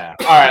 Yeah.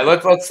 All right.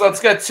 Let's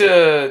get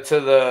to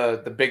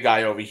the big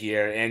guy over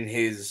here and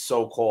his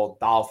so-called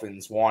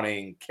Dolphins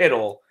wanting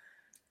Kittle.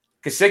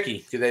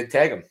 Gesicki, do they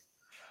tag him?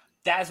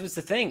 That was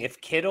the thing. If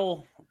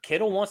Kittle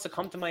wants to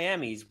come to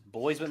Miami, he's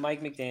boys with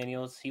Mike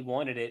McDaniels. He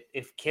wanted it.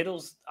 If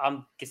Kittle's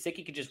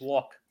Gesicki could just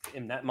walk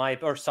him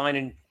or sign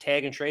and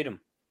tag and trade him.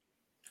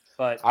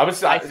 But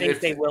I think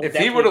they will. If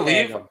he were to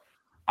leave,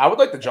 I would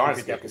like the Giants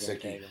to get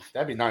Gesicki.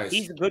 That'd be nice.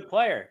 He's a good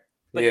player.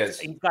 But he is.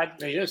 He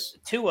is.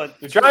 Tua.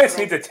 The Giants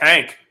need to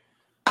tank.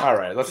 All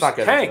right, let's not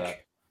get into that.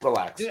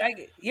 Relax. Dude,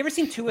 you ever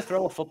seen Tua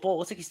throw a football? It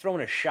looks like he's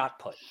throwing a shot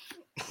put.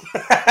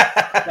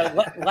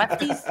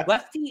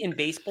 Lefty in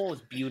baseball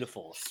is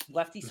beautiful.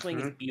 Lefty swing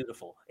is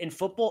beautiful. In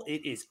football,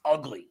 it is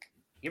ugly.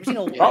 You ever seen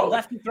a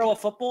lefty throw a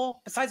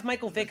football? Besides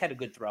Michael Vick had a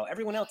good throw.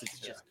 Everyone else is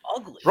just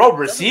ugly. Bro,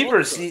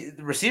 receivers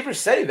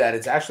say that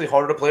it's actually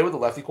harder to play with a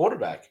lefty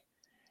quarterback.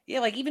 Yeah,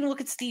 like even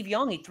look at Steve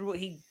Young. He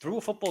threw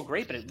a football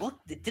great, but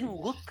it didn't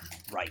look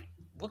right.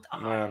 It looked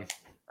odd.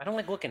 I don't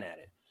like looking at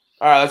it.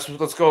 All right,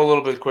 let's go a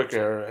little bit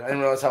quicker. I didn't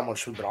realize how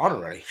much we've been on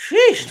already.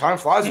 Sheesh, time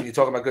flies when you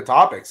talk about good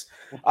topics.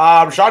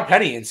 Rashad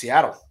Penny in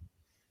Seattle.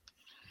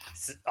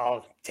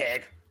 Oh,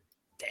 tag.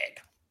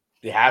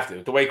 You have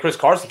to. The way Chris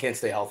Carson can't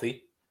stay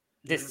healthy.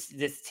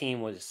 This team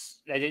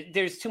was.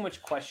 There's too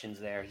much questions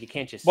there. You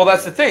can't just. Well,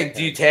 that's the thing.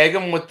 Do you tag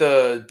him with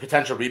the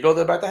potential rebuild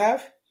they're about to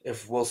have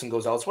if Wilson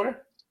goes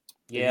elsewhere?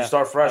 Yeah, you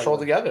start fresh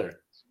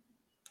altogether.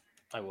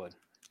 I would.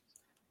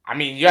 I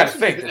mean, you got to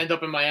think. End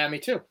up in Miami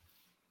too.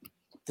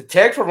 The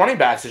tag for running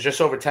backs is just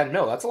over $10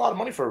 million. That's a lot of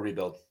money for a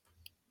rebuild.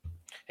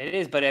 It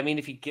is, but I mean,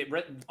 if you get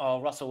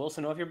Russell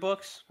Wilson off your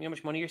books, you know how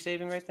much money you're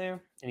saving right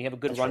there? And you have a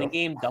good running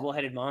game,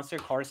 double-headed monster,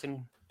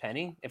 Carson,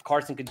 Penny. If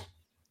Carson could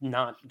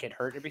not get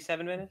hurt every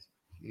 7 minutes.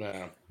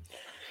 No.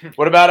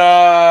 What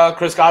about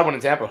Chris Godwin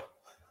in Tampa? Ugh,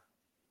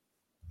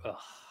 that's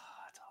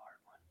a hard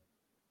one.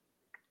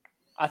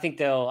 I think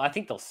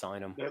they'll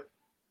sign him. Yep.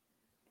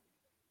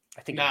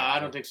 I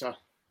don't think so.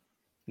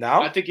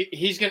 No? I think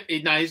he's gonna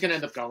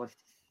end up going.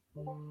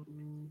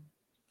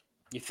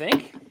 You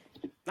think?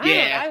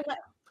 Yeah.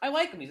 I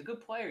like him. He's a good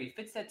player. He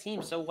fits that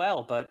team so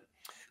well, but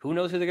who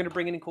knows who they're going to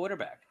bring in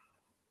quarterback?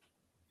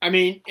 I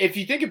mean, if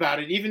you think about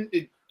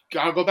it,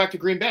 I'll go back to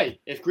Green Bay.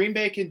 If Green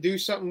Bay can do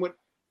something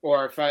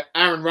or if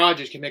Aaron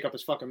Rodgers can make up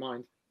his fucking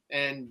mind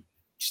and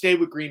stay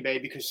with Green Bay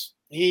because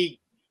it's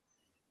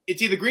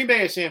either Green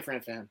Bay or San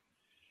Fran for him.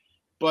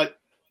 But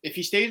if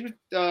he stays with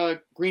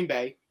Green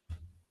Bay,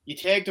 you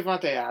tag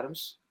Devontae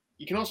Adams.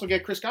 You can also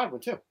get Chris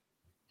Godwin too.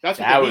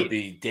 That would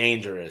be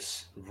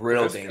dangerous.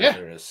 Real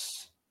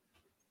dangerous.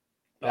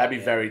 Yeah. That'd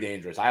be very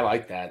dangerous. I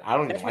like that. I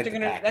don't even like the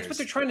Packers. That's what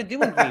they're trying to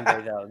do in Green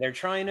Bay, though.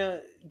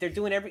 They're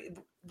doing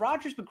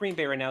Rodgers with Green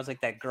Bay right now is like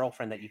that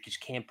girlfriend that you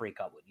just can't break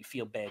up with. You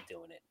feel bad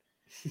doing it.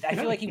 I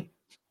feel like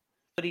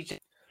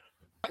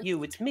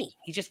it's me.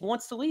 He just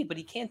wants to leave, but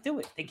he can't do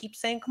it. They keep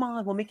saying, "Come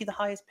on, we'll make you the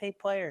highest paid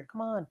player.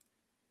 Come on."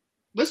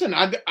 Listen,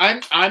 I'm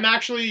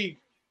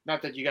actually,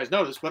 not that you guys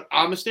know this, but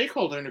I'm a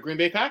stakeholder in the Green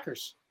Bay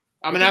Packers.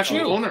 I'm an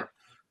actual owner.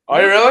 Are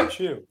you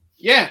really?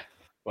 Yeah.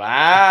 Wow.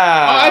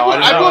 I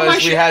bought my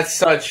shares. We had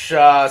such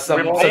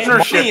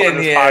money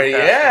in here.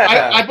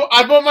 Yeah.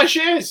 I bought my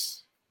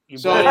shares.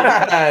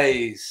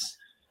 Nice.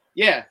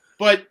 Yeah,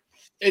 but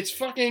it's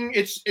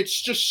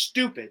just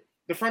stupid.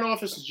 The front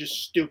office is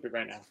just stupid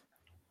right now.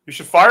 You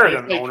should fire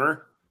them,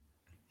 owner.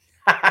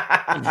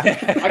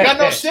 I got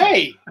no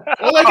say.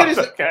 All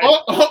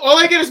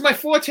I get is my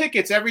 4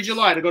 tickets every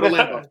July to go to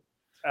Lambeau.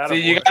 So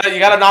you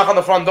gotta knock on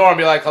the front door and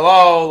be like,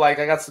 "Hello, like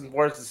I got some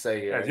words to say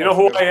here." Do you know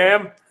who I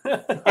am?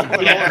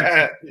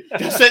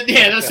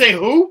 They'll say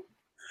who?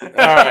 All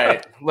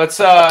right, let's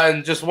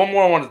and just one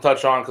more I want to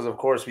touch on because of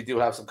course we do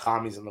have some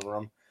commies in the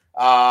room.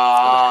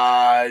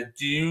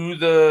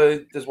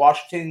 Does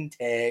Washington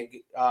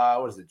tag?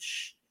 What is it?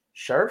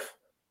 Sharif?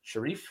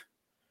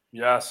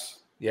 Yes.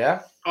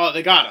 Yeah. Oh,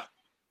 they gotta.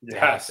 They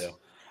have Yes. to.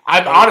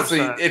 I'm 100%. honestly,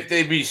 if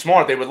they'd be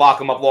smart, they would lock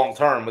him up long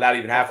term without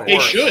even having. They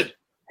should.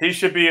 He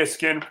should be a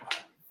For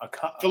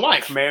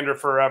life. commander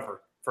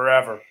forever.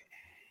 Forever.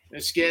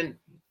 The skin.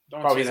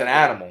 Don't Oh, say he's an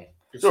that. animal.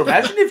 So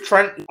imagine if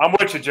Trent I'm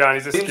with you, John.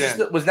 He's a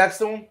skin. was next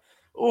to him.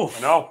 Oof.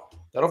 I know.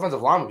 That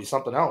offensive line would be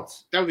something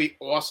else. That would be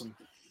awesome.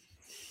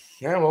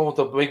 Yeah, well, with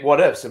the big what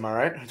ifs, am I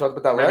right? We talked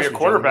about that Maybe last a week.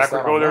 quarterback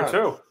would go there that.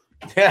 too.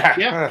 Yeah,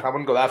 Yeah. I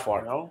wouldn't go that far.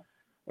 You know?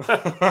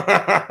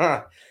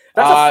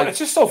 I It's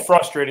just so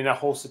frustrating, that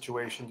whole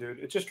situation, dude.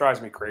 It just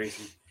drives me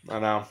crazy.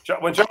 know.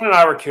 When John and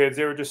I were kids,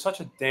 they were just such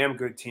a damn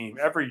good team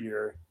every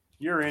year.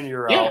 Year in,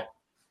 year Yeah. out.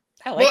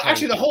 I like Well, Heineke.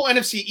 actually, the whole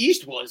NFC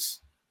East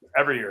was.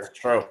 Every year. It's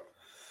true.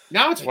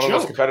 Now it's a One of the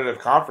most joke. competitive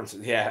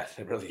conferences. Yeah,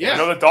 it really Yeah. I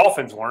know the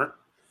Dolphins weren't.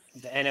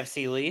 the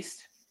NFC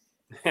least.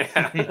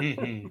 Yeah,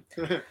 is.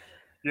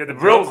 the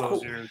Real Bills those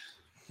cool. years.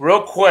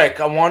 Real quick,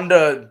 I wanted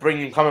to bring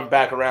you coming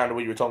back around to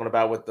what you were talking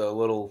about with the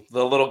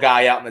little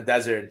guy out in the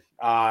desert.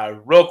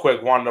 Real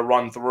quick, wanted to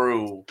run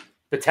through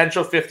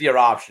potential 50-year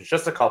options,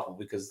 just a couple,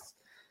 because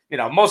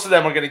most of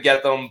them are going to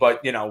get them,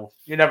 but you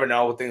never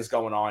know with things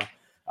going on.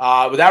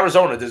 With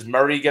Arizona, does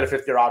Murray get a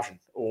 50-year option,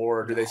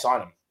 or do they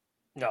sign him?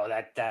 No,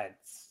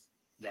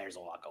 there's a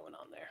lot going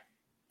on there.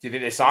 Do you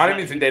think they sign him?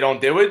 Do you think they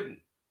don't do it?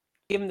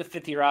 Give him the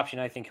 50-year option.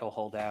 I think he'll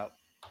hold out.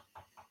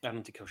 I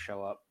don't think he'll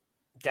show up.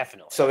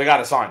 Definitely. So they got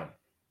to sign him.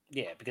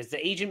 Yeah, because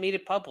the agent made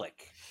it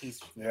public.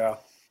 Yeah.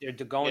 They're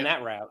going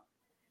that route.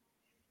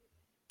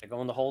 They're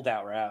going the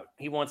holdout route.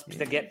 He wants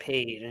to get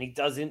paid, and he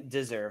doesn't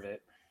deserve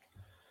it.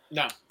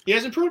 No, he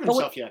hasn't proven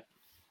himself yet.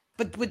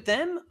 But with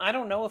them, I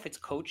don't know if it's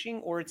coaching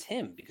or it's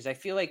him, because I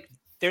feel like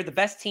they're the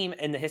best team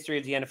in the history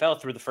of the NFL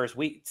through the first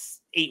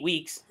 8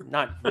 weeks.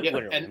 Not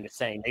literally, I'm just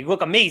saying. They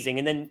look amazing,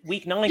 and then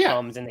week 9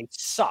 comes, and they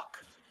suck.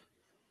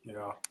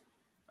 Yeah.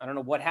 I don't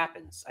know what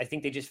happens. I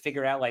think they just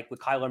figure out, like with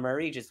Kyler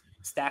Murray, just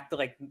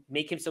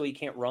make him so he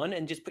can't run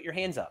and just put your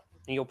hands up.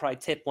 And you'll probably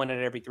tip 1 out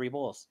of every 3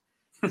 balls.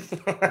 He's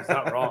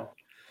not wrong.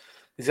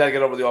 He's got to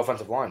get over the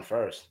offensive line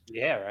first.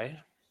 Yeah, right?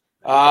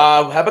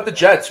 How about the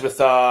Jets with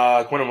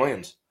Quinn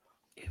Williams?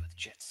 Yeah, but the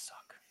Jets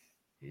suck.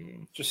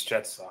 Just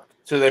Jets suck.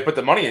 So they put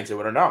the money into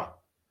it or no?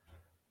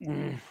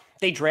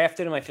 They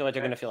drafted him. I feel like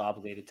they're going to feel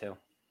obligated to.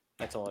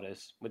 That's all it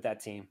is with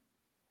that team.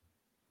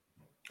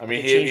 I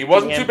mean, They he changed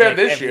wasn't GMs too bad like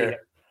this every year.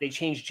 They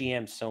changed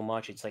GM so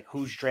much. It's like,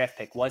 whose draft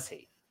pick was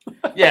he?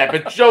 Yeah,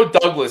 but Joe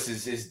Douglas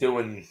is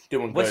doing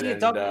Was good.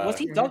 he was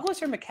he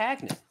Douglas or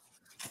McCagnon?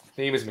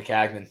 He was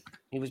McCagnon.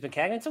 He was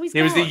McCagnon, so he's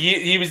He was gone.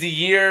 he was the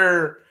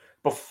year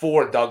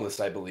before Douglas,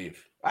 I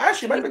believe.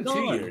 Actually, it might have been 2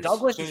 Gone. years.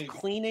 Douglas is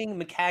cleaning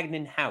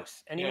McCagnon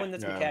house. Anyone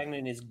that's Yeah.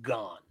 McCagnon is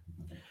gone.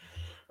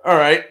 All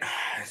right.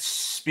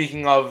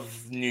 Speaking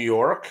of New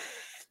York,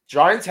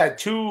 Giants had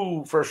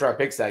 2 first-round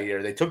picks that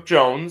year. They took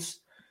Jones,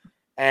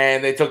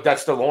 and they took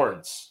Dexter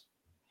Lawrence.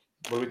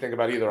 What do we think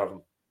about either of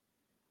them?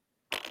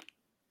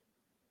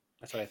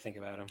 That's what I think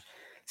about him.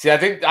 See, I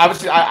think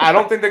obviously I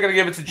don't think they're going to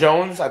give it to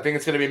Jones. I think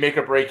it's going to be make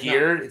or break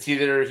year. It's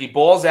either he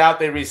balls out,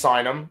 they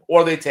re-sign him,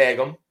 or they tag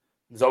him.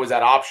 There's always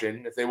that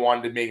option if they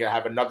wanted to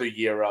have another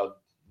year of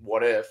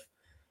what if,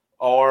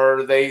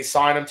 or they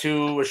sign him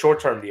to a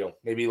short-term deal,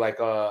 maybe like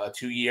a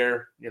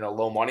 2-year,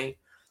 low money.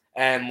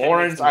 And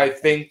Lawrence, I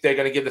think they're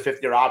going to give the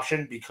 5th-year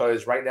option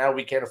because right now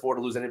we can't afford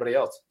to lose anybody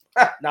else.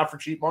 Not for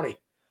cheap money.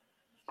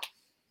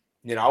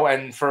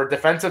 And for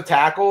defensive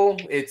tackle,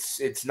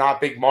 it's not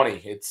big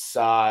money. It's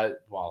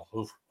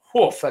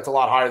that's a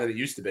lot higher than it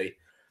used to be.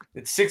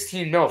 It's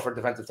 $16 million for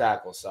defensive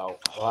tackle. So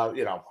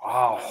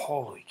Wow,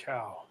 holy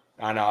cow!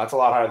 I know that's a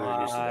lot higher than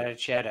it used to be.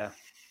 Cheddar.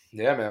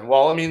 Yeah, man.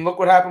 Well, I mean, look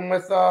what happened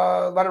with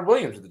Leonard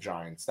Williams with the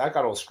Giants. That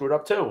got all screwed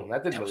up too.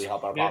 That didn't really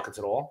help our pockets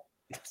at all.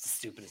 That's the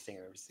stupidest thing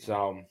I've ever seen. So,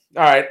 all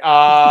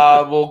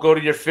right, we'll go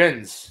to your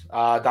Finns.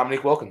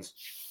 Dominique Wilkins.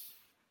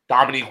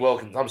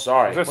 I'm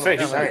sorry. I was gonna say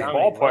he's a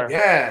ball player.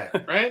 Yeah.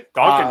 Right?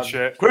 Duncan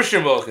shit.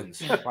 Christian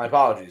Wilkins. My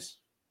apologies.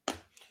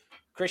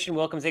 Christian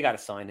Wilkins, they got to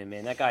sign him,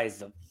 man. That guy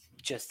is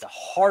just a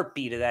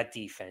heartbeat of that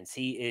defense.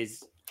 He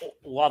is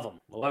love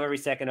him. Love every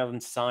second of him.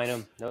 Sign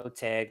him. No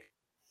tag.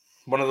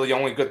 One of the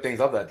only good things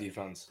of that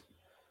defense.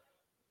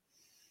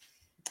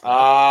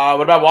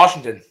 What about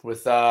Washington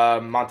with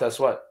Montez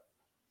Sweat?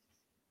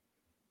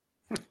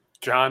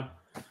 John.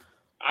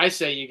 I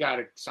say you got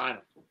to sign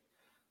him.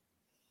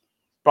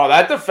 Bro,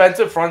 that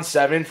defensive front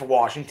 7 for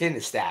Washington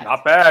is stacked.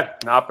 Not bad.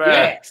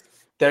 Yeah.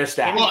 They're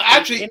stacked. Well,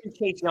 actually, Him and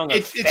Chase Young are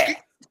it's fast.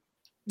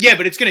 yeah,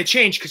 but it's going to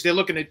change because they're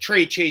looking to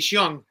trade Chase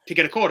Young to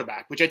get a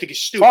quarterback, which I think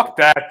is stupid. Fuck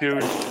that,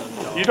 dude.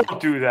 You don't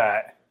do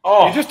that.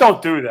 Oh, You just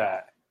don't do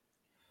that.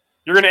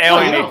 You're going to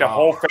alienate the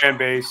whole fan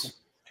base.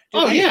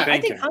 Oh, yeah. I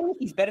think thinking.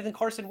 Heineke's better than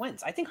Carson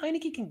Wentz. I think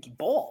Heineke can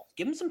ball.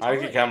 Give him some I time.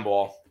 think he can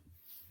ball.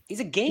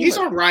 He's a gamer. He's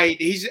all right.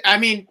 He's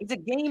He's a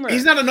gamer.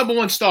 He's not a number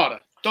 1 starter.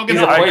 Don't get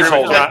He's me a wrong. I agree with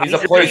placeholder. John. He's a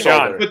I agree with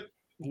John. placeholder.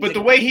 But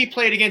the way he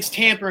played against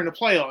Tampa in the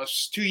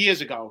playoffs 2 years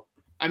ago,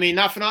 I mean,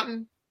 not for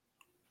nothing,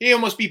 he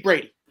almost beat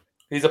Brady.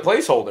 He's a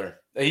placeholder.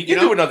 He can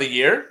do another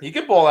year. He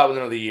could ball out with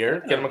another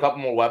year. Get him a couple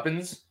more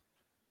weapons.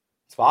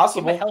 It's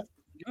possible.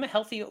 Give him a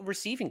healthy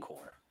receiving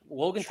core.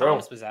 Logan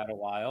Thomas was out a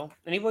while.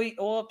 Anybody?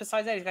 Well,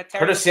 besides that, he's got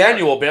Curtis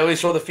Samuel barely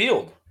saw the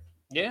field.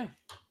 Yeah.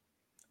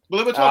 Well,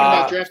 they were talking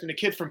about drafting a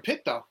kid from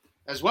Pitt, though,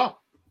 as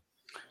well.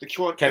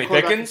 Kenny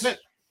Pickens?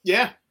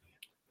 Yeah.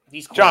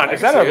 John,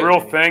 is that a real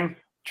thing?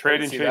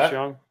 Trading Chase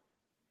Young?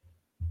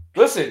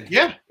 Listen.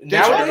 Yeah.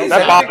 Nowadays,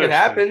 that could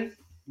happen.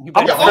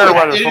 I'm a fair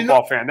weather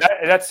football fan.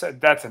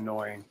 That's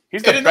annoying.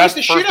 He's the best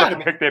first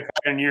round pick they've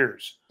had in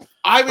years.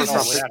 I was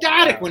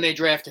ecstatic when they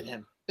drafted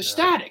him.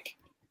 Ecstatic.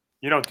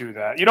 You don't do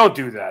that. You don't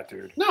do that,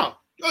 dude. No.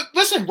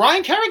 Listen,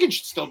 Ryan Kerrigan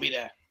should still be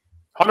there.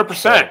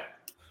 100%.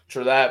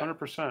 True that.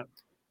 100%.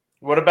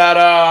 What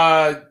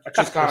about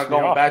just kind of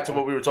going back to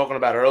what we were talking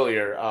about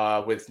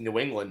earlier with New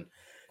England?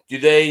 Do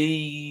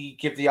they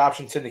give the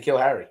option to N'Keal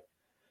Harry?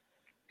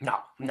 No.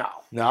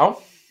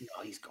 No,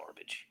 he's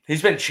garbage.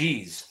 He's been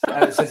cheese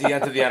since he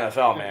entered the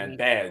NFL, man.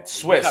 Bad.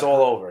 Swiss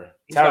all over.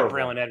 He's got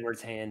Braylon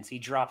Edwards' hands. He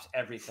drops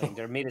everything.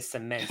 They're made of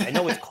cement. I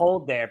know it's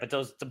cold there, but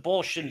the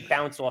ball shouldn't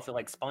bounce off it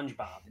like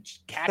SpongeBob.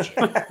 Just catch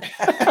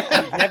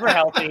it. He's never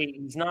healthy.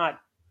 He's not.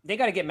 They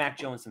got to get Mac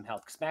Jones some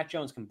help because Mac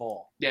Jones can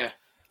ball. Yeah.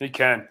 He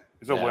can.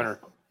 He's a winner.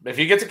 If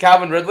you get to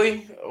Calvin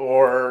Ridley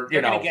or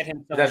get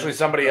him potentially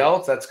somebody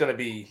else, it's gonna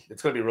be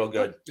real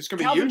good. It's gonna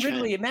be Calvin huge.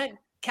 Ridley,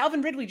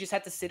 Calvin Ridley just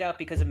had to sit out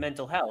because of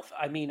mental health.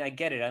 I mean, I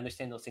get it. I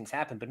understand those things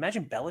happen, but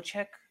imagine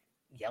Belichick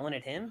yelling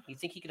at him. You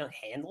think he can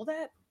handle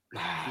that?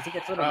 You think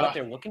that's what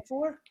they're looking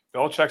for?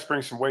 Belichick's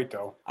bringing some weight,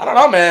 though. I don't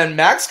know, man.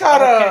 Mac's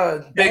got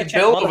a big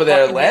build over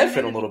there,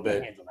 laughing a little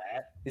bit.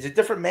 He's a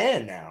different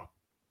man now.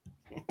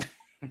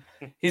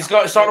 He's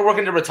starting to work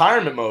into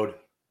retirement mode.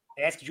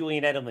 Ask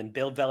Julian Edelman.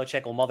 Bill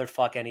Belichick will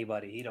motherfuck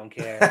anybody. He don't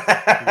care.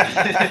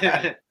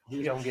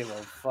 He don't give a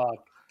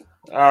fuck.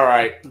 All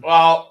right.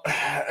 Well,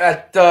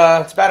 it's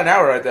about an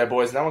hour right there,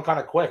 boys. And that one kind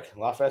of quick. A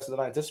lot faster than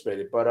I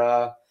anticipated.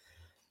 But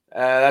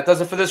that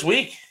does it for this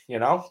week.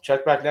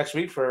 Check back next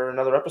week for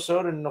another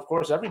episode. And, of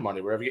course, every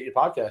Monday, wherever you get your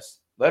podcasts.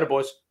 Later,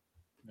 boys.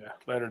 Yeah,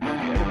 later.